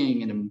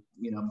cooking. And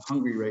I'm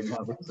hungry right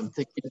now because I'm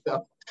thinking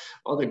about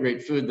all the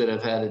great food that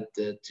I've had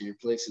at your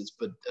places.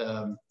 But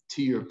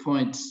to your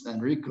point,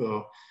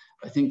 Enrico,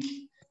 I think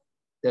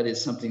that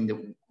is something that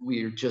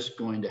we are just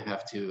going to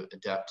have to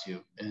adapt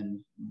to.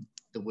 And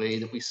the way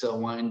that we sell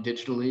wine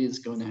digitally is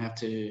going to have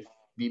to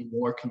be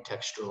more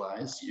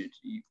contextualized.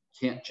 You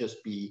can't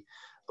just be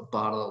a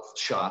bottle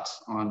shot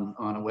on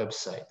a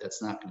website.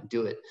 That's not going to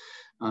do it.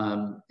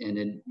 And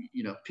then,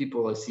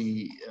 people I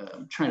see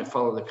trying to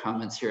follow the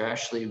comments here.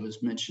 Ashley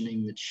was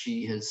mentioning that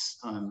she has,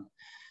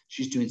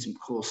 she's doing some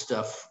cool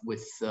stuff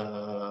with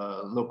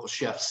local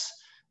chefs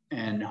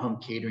and home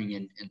catering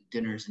and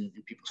dinners in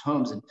people's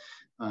homes.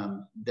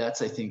 And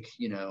that's, I think,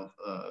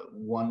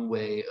 one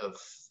way of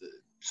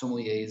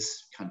sommeliers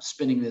kind of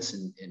spinning this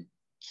and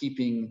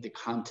keeping the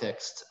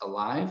context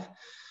alive,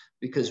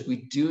 because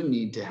we do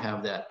need to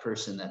have that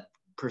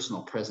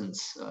personal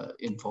presence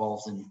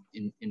involved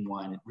in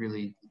wine. It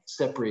really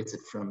separates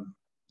it from,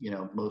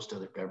 most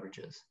other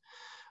beverages.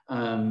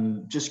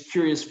 Just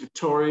curious,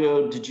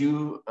 Vittorio, did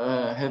you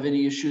have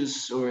any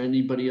issues, or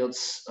anybody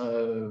else,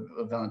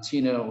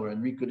 Valentina or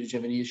Enrico, did you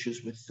have any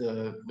issues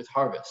with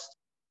harvest?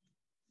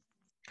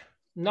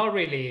 Not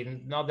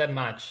really, not that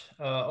much.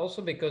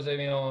 Also because,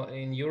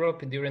 in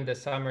Europe during the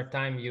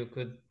summertime, you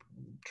could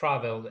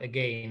travel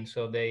again.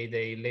 So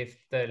they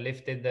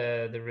lifted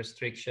the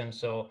restrictions.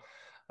 So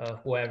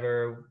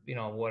whoever,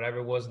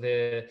 whatever was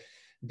the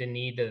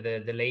need,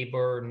 the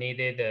labor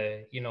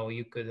needed,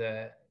 you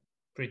could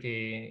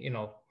pretty,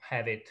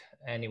 have it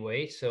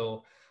anyway.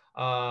 So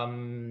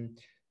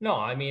no,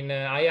 I mean,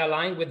 I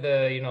align with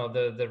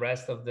the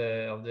rest of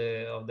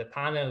the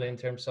panel in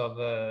terms of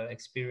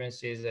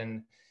experiences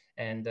and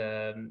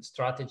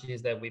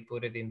strategies that we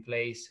put it in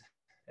place.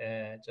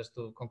 Just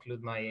to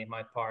conclude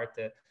my part,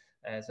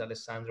 as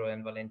Alessandro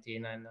and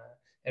Valentina and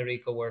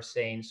Enrico were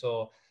saying.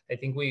 So I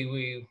think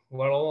we're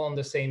all on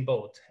the same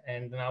boat,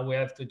 and now we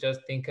have to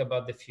just think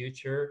about the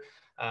future,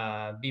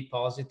 be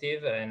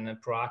positive and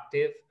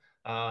proactive.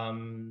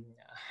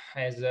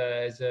 As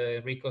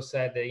Enrico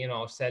said,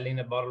 selling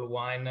a bottle of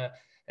wine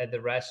at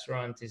the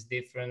restaurant is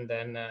different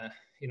than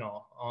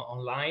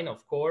online,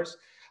 of course.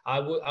 I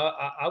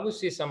would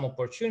see some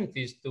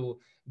opportunities to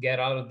get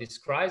out of this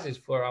crisis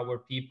for our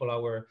people,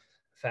 our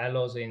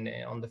fellows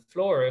on the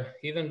floor,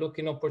 even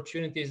looking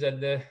opportunities at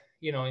the,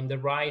 in the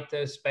right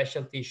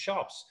specialty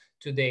shops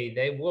today.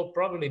 They will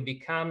probably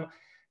become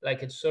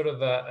like a sort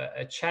of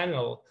a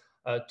channel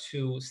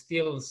to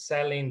still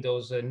selling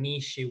those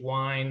niche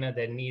wine that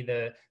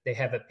they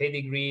have a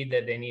pedigree,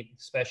 that they need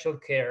special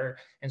care.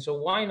 And so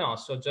why not?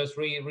 So just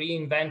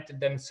reinvent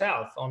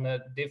themselves on a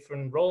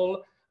different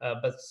role,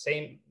 but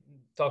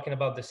talking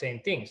about the same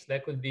things.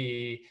 That could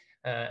be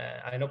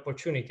an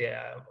opportunity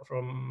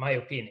from my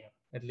opinion,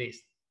 at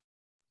least.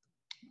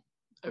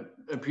 I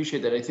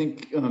appreciate that. I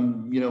think,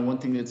 one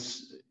thing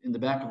that's in the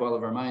back of all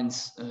of our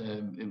minds,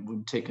 it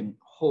would take a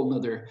whole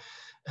nother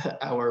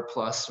hour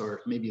plus,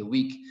 or maybe a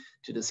week,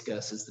 to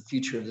discuss, is the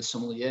future of the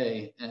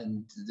sommelier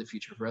and the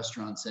future of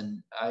restaurants.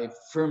 And I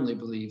firmly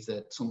believe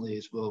that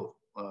sommeliers will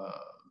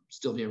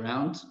still be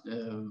around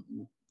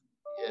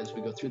as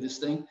we go through this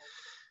thing.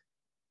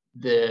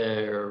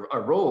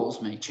 Our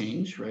roles may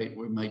change, right?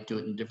 We might do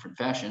it in a different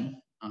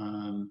fashion.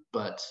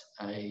 But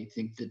I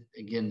think that,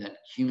 again, that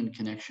human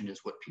connection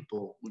is what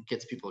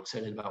gets people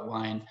excited about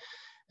wine,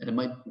 and it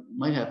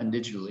might happen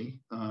digitally.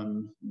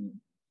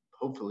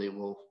 Hopefully it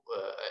will,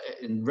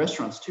 in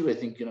restaurants too. I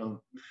think,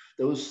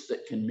 those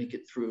that can make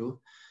it through,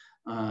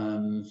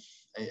 I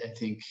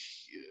think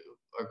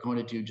are going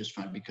to do just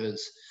fine,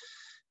 because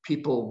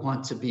people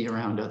want to be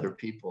around other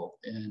people.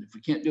 And if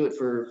we can't do it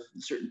for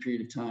a certain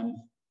period of time,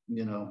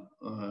 you know,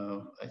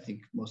 I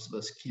think most of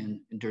us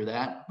can endure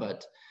that.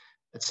 But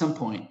at some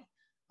point,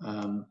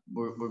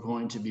 we're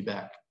going to be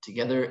back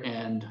together,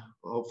 and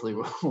hopefully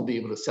we'll be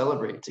able to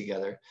celebrate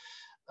together.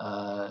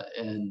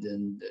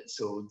 And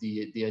so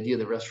the idea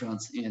that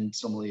restaurants and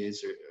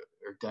sommeliers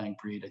are dying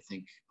breed, I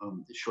think,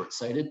 is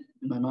short-sighted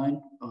in my mind.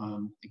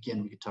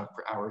 Again, we could talk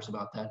for hours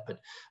about that, but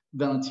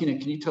Valentina,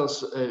 can you tell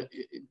us,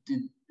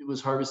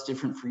 was harvest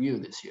different for you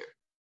this year?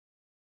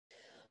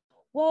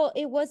 Well,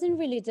 it wasn't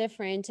really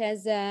different.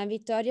 As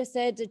Vittorio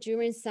said,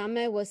 during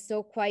summer it was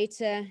so quite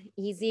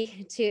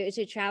easy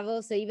to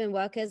travel. So even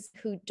workers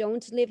who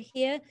don't live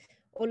here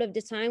all of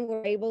the time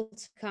were able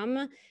to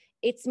come.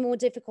 It's more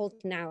difficult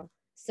now.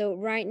 So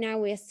right now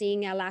we're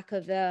seeing a lack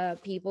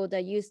of people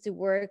that used to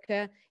work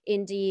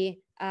in the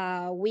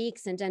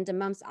weeks and then the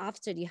months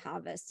after the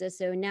harvest.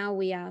 So now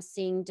we are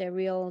seeing the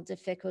real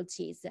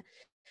difficulties.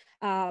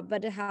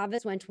 But the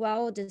harvest went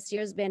well. This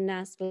year's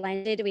been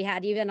splendid. We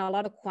had even a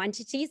lot of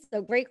quantity,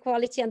 so great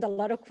quality and a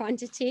lot of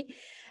quantity.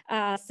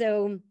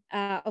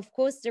 Of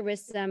course, there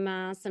is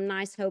some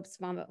nice hopes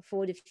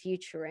for the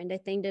future. And I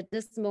think that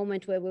this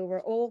moment where we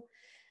were all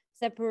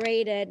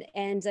separated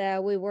and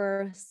we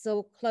were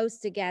so close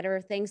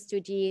together thanks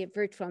to the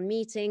virtual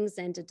meetings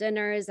and the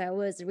dinners. I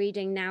was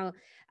reading now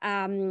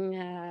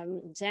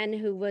Jen,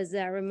 who was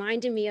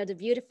reminding me of the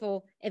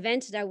beautiful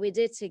event that we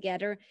did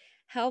together,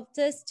 helped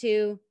us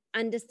to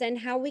understand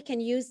how we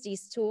can use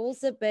these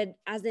tools. But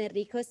as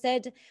Enrico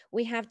said,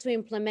 we have to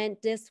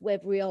implement this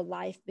with real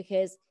life,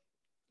 because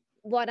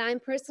what I'm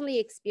personally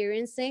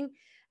experiencing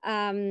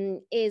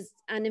is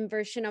an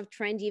inversion of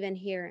trend even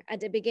here.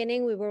 At the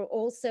beginning, we were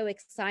also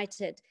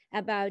excited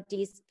about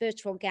this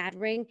virtual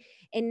gathering,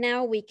 and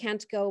now we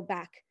can't go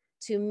back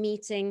to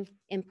meeting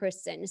in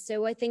person.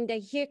 So I think that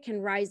here can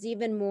rise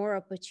even more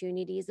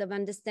opportunities of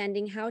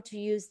understanding how to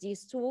use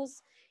these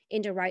tools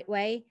in the right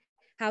way,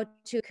 how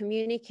to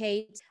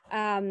communicate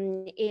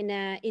in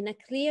a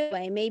clear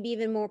way, maybe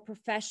even more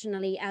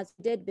professionally as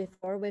we did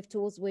before with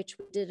tools which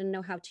we didn't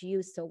know how to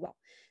use so well.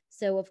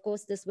 So of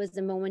course, this was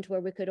the moment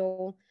where we could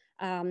all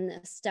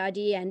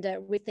study and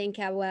rethink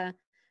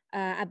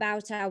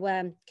about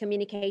our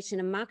communication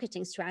and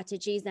marketing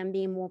strategies and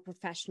being more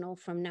professional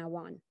from now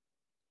on.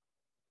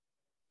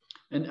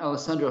 And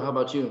Alessandro, how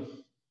about you?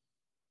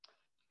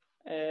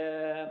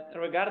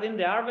 Regarding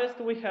the harvest,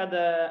 we had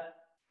the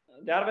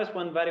harvest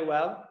went very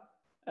well.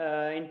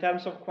 In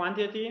terms of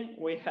quantity,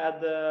 we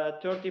had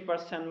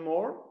 30%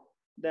 more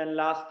than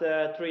last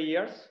 3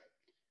 years.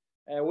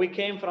 We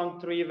came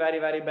from 3 very,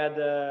 very bad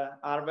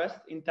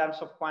harvests in terms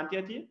of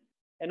quantity.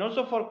 And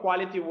also for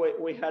quality,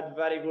 we had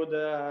very good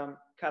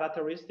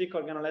characteristic,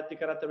 organoleptic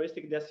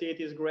characteristic. The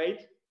acidity is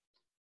great.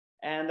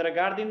 And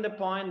regarding the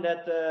point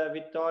that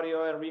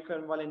Vittorio, Enrico,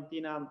 and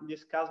Valentina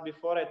discussed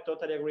before, I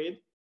totally agreed.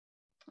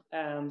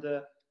 And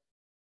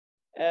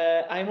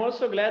I'm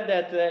also glad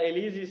that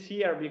Elise is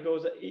here,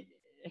 because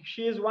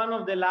she is one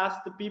of the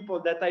last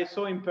people that I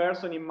saw in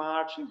person in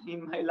March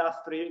in my last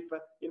trip,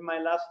 in my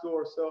last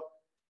tour. So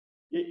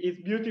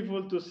it's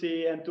beautiful to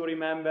see and to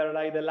remember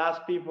like the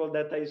last people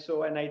that I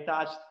saw and I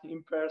touched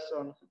in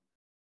person,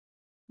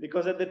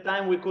 because at the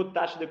time we could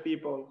touch the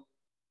people.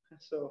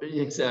 So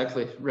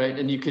exactly right,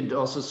 and you could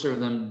also serve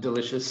them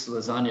delicious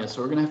lasagna.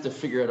 So we're gonna have to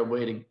figure out a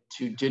way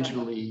to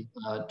digitally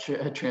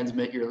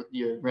transmit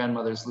your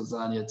grandmother's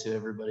lasagna to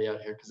everybody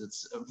out here, because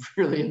it's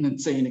really an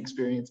insane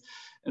experience.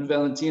 And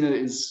Valentina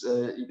is,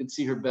 you can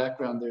see her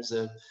background. There's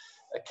a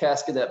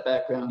cask of that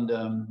background.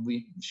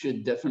 We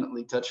should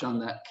definitely touch on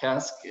that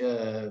cask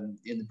in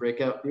the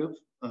breakout group.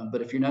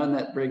 But if you're not in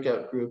that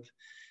breakout group,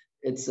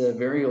 it's a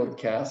very old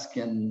cask,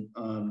 and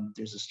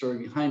there's a story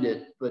behind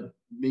it. But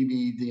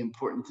maybe the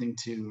important thing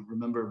to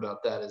remember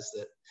about that is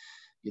that,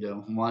 you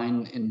know,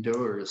 wine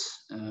endures,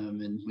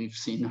 and we've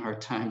seen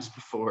hard times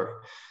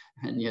before,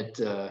 and yet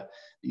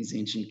these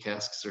ancient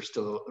casks are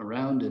still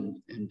around,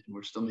 and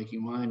we're still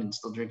making wine and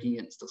still drinking it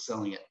and still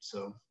selling it.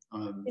 So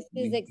this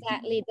is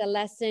exactly the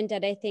lesson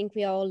that I think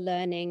we are all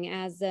learning.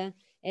 As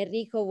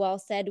Enrico well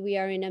said, we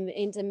are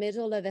in the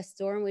middle of a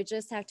storm. We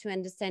just have to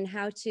understand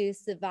how to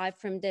survive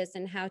from this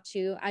and how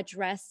to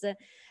address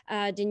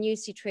the new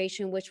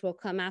situation which will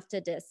come after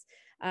this.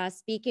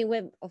 Speaking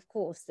with, of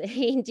course,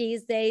 in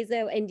these days,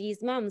 in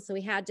these months,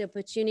 we had the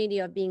opportunity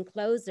of being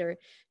closer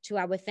to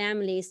our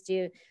families,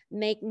 to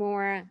make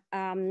more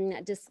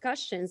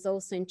discussions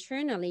also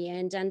internally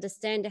and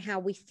understand how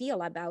we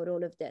feel about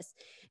all of this.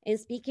 And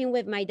speaking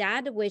with my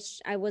dad,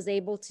 which I was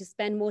able to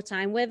spend more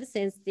time with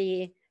since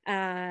the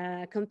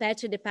compared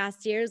to the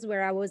past years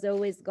where I was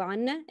always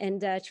gone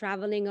and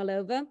traveling all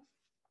over,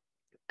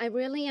 I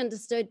really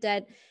understood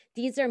that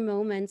these are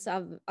moments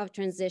of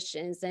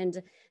transitions.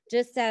 And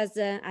just as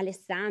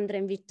Alessandra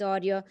and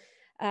Vittorio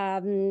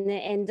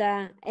and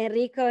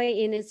Enrico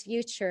in his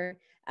future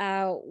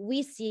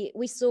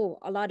we saw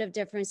a lot of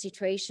different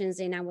situations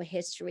in our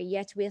history,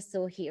 yet we're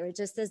still here,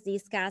 just as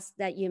these casks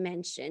that you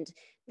mentioned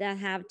that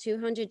have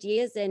 200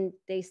 years and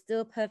they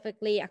still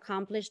perfectly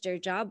accomplish their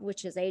job,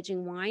 which is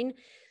aging wine.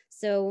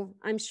 So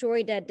I'm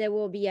sure that there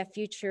will be a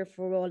future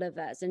for all of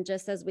us. And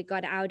just as we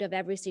got out of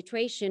every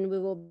situation, we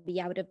will be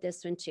out of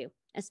this one too,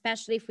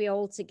 especially if we're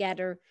all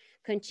together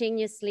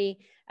continuously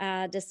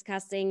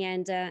discussing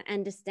and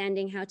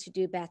understanding how to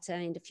do better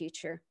in the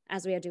future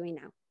as we are doing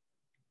now.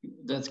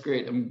 That's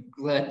great. I'm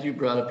glad you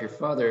brought up your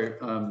father.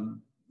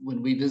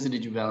 When we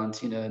visited you,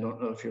 Valentina, I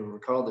don't know if you'll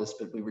recall this,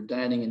 but we were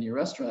dining in your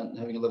restaurant and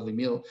having a lovely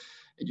meal,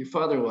 and your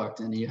father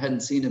walked in, and you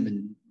hadn't seen him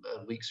in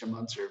weeks or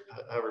months or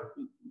however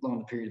long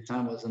the period of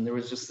time was, and there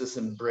was just this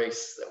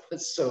embrace that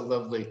was so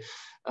lovely.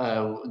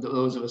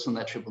 Those of us on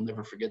that trip will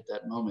never forget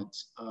that moment.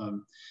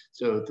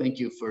 So thank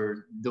you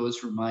for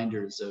those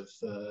reminders of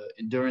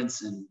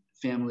endurance and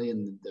family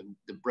and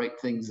the bright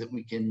things that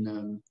we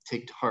can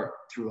take to heart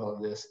through all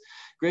of this.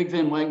 Greg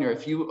Van Wagner,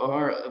 if you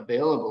are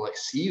available, I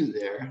see you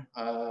there.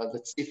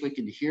 Let's see if we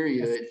can hear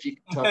you. If you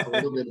can talk a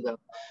little bit about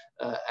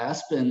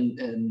Aspen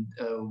and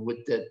what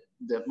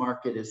that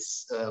market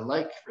is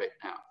like right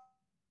now.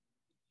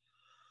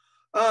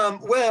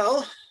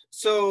 Well,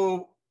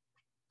 so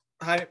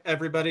hi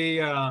everybody.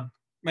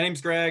 My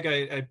name's Greg.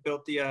 I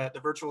built the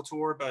virtual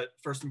tour, but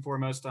first and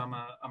foremost, I'm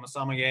a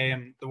sommelier.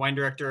 I'm the wine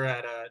director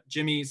at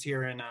Jimmy's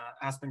here in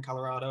Aspen,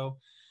 Colorado.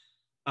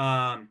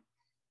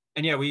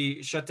 And yeah,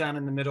 we shut down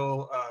in the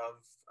middle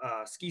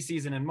of ski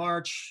season in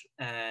March,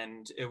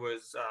 and it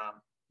was,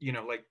 you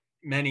know, like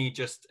many,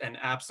 just an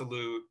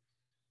absolute,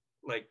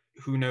 like,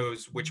 who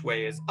knows which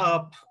way is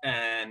up.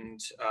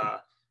 And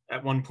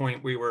at one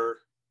point we were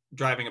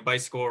driving a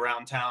bicycle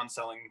around town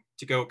selling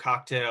to-go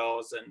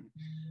cocktails and,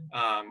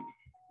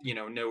 you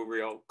know, no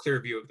real clear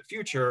view of the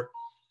future.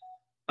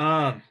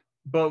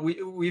 But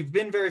we've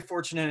been very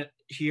fortunate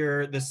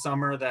here this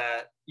summer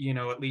that, you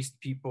know, at least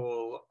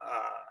people,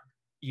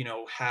 you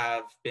know,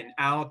 have been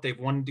out, they've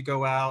wanted to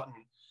go out, and,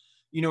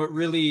 you know, it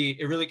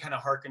really kind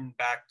of harkened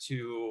back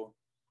to,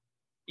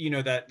 you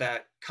know,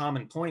 that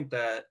common point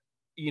that,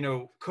 you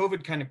know,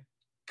 COVID kind of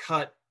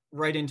cut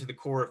right into the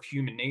core of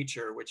human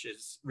nature, which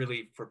is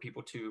really for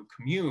people to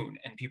commune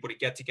and people to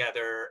get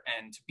together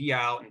and to be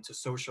out and to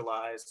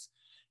socialize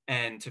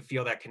and to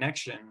feel that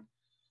connection.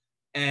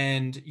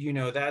 And, you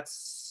know,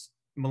 that's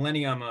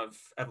millennium of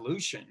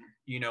evolution.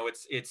 You know,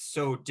 it's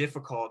so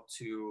difficult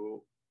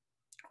to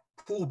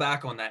pull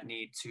back on that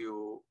need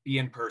to be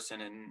in person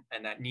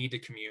and that need to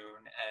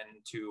commune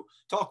and to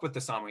talk with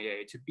the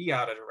sommelier, to be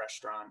out at a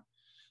restaurant,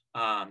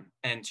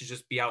 and to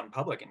just be out in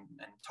public and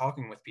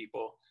talking with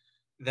people,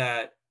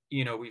 that,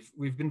 you know,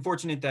 we've been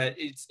fortunate that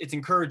it's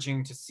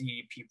encouraging to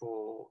see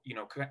people, you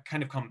know,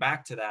 kind of come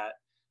back to that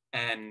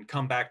and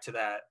come back to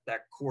that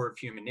core of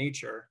human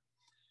nature.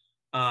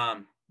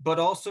 But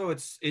also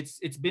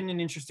it's been an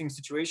interesting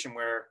situation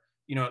where,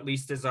 you know, at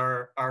least as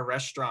our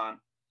restaurant,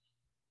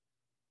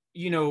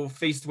 you know,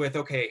 faced with,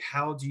 okay,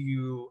 how do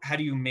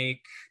you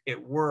make it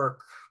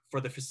work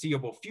for the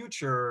foreseeable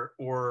future,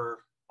 or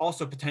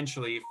also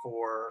potentially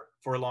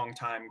for a long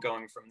time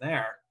going from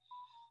there.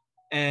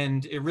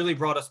 And it really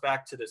brought us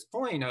back to this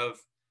point of,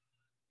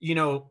 you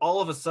know,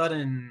 all of a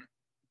sudden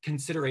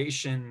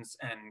considerations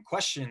and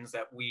questions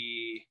that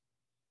we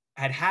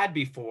had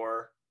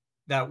before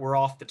that were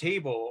off the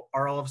table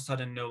are all of a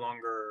sudden no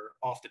longer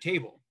off the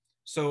table.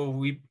 So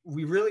we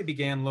really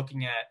began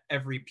looking at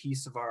every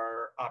piece of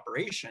our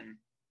operation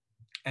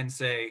and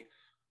say,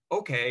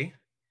 okay,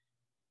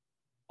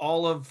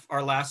 all of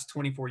our last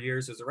 24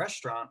 years as a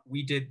restaurant,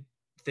 we did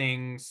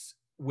things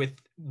with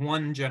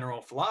one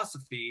general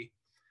philosophy.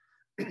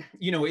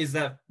 You know, is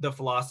that the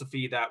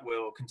philosophy that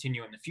will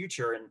continue in the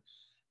future?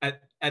 And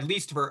at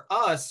least for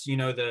us, you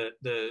know,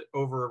 the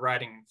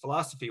overriding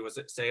philosophy was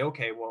to say,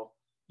 okay, well,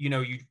 you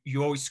know,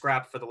 you always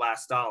scrap for the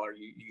last dollar.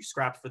 You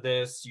scrap for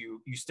this,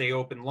 you stay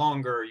open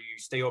longer, you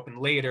stay open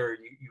later,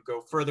 you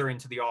go further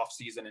into the off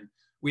season. And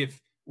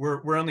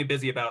we're only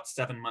busy about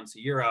 7 months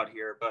a year out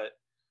here, but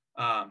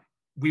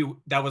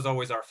that was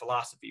always our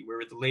philosophy. We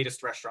were the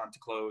latest restaurant to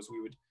close. We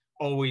would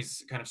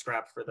always kind of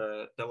scrap for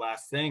the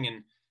last thing.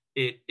 And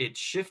it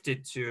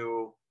shifted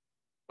to,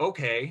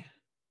 okay,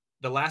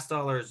 the last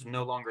dollar is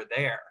no longer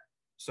there.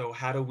 So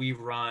how do we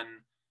run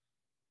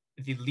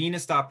the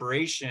leanest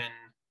operation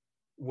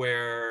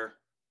where,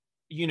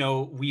 you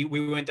know, we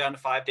went down to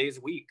 5 days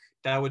a week?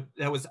 That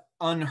was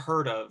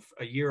unheard of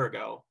a year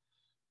ago.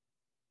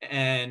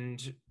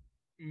 And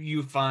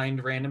you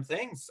find random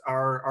things.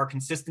 Our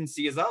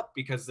consistency is up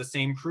because the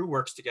same crew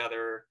works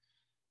together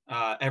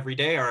every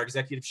day. Our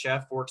executive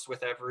chef works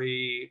with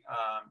every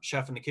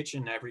chef in the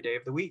kitchen every day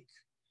of the week.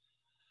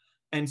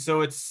 And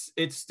so it's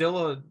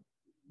still a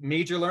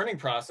major learning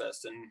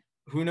process, and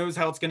who knows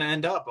how it's going to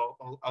end up.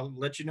 I'll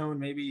let you know in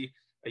maybe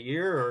a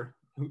year or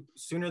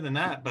sooner than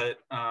that. But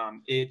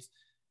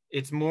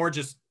it's more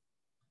just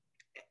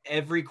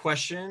every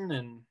question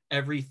and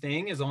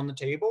everything is on the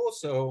table.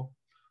 So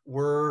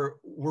we're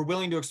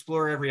willing to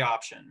explore every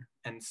option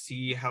and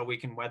see how we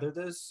can weather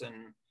this.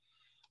 And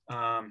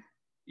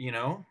you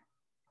know.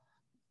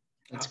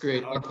 That's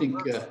great. I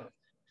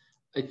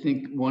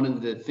think one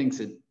of the things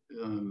that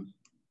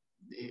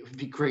it would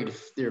be great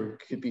if there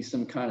could be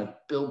some kind of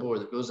billboard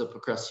that goes up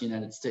across the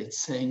United States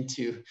saying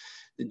to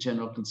the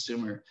general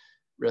consumer,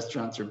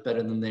 restaurants are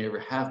better than they ever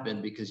have been,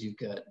 because you've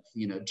got,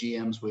 you know,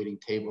 GMs waiting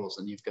tables,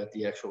 and you've got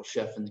the actual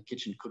chef in the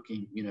kitchen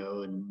cooking, you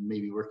know, and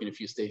maybe working a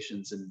few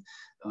stations. And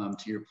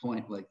to your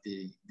point, like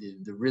the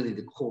really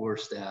the core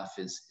staff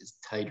is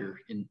tighter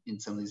in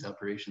some of these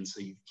operations,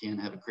 so you can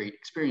have a great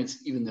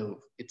experience, even though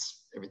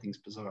everything's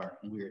bizarre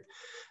and weird.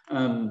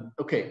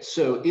 Okay,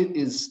 so it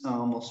is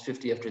almost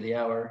 50 after the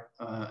hour.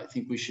 I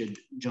think we should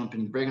jump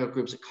into breakout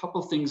groups. A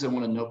couple things I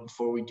want to note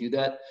before we do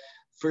that.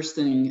 First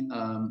thing,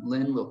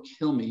 Lynn will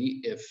kill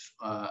me if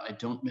I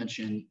don't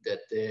mention that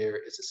there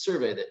is a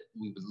survey that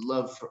we would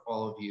love for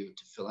all of you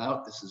to fill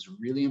out. This is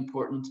really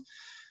important.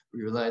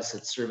 We realize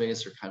that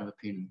surveys are kind of a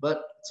pain in the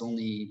butt. It's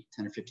only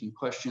 10 or 15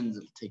 questions.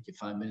 It'll take you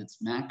 5 minutes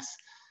max,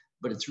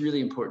 but it's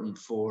really important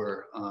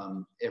for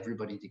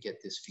everybody to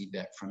get this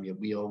feedback from you.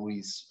 We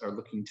always are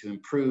looking to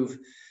improve.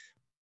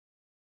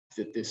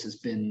 That this has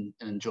been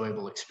an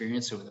enjoyable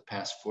experience over the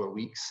past 4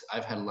 weeks.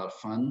 I've had a lot of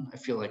fun. I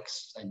feel like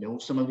I know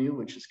some of you,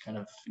 which is kind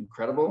of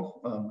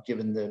incredible,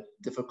 given the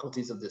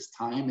difficulties of this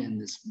time and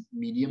this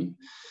medium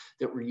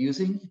that we're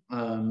using.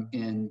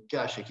 And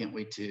gosh, I can't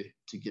wait to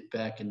get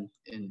back and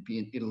be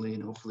in Italy,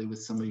 and hopefully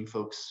with some of you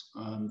folks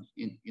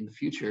in the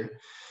future.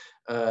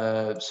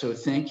 So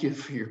thank you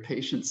for your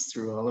patience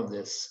through all of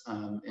this.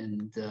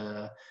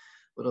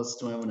 What else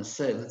do I want to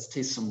say? Let's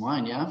taste some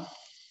wine, yeah?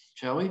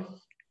 Shall we?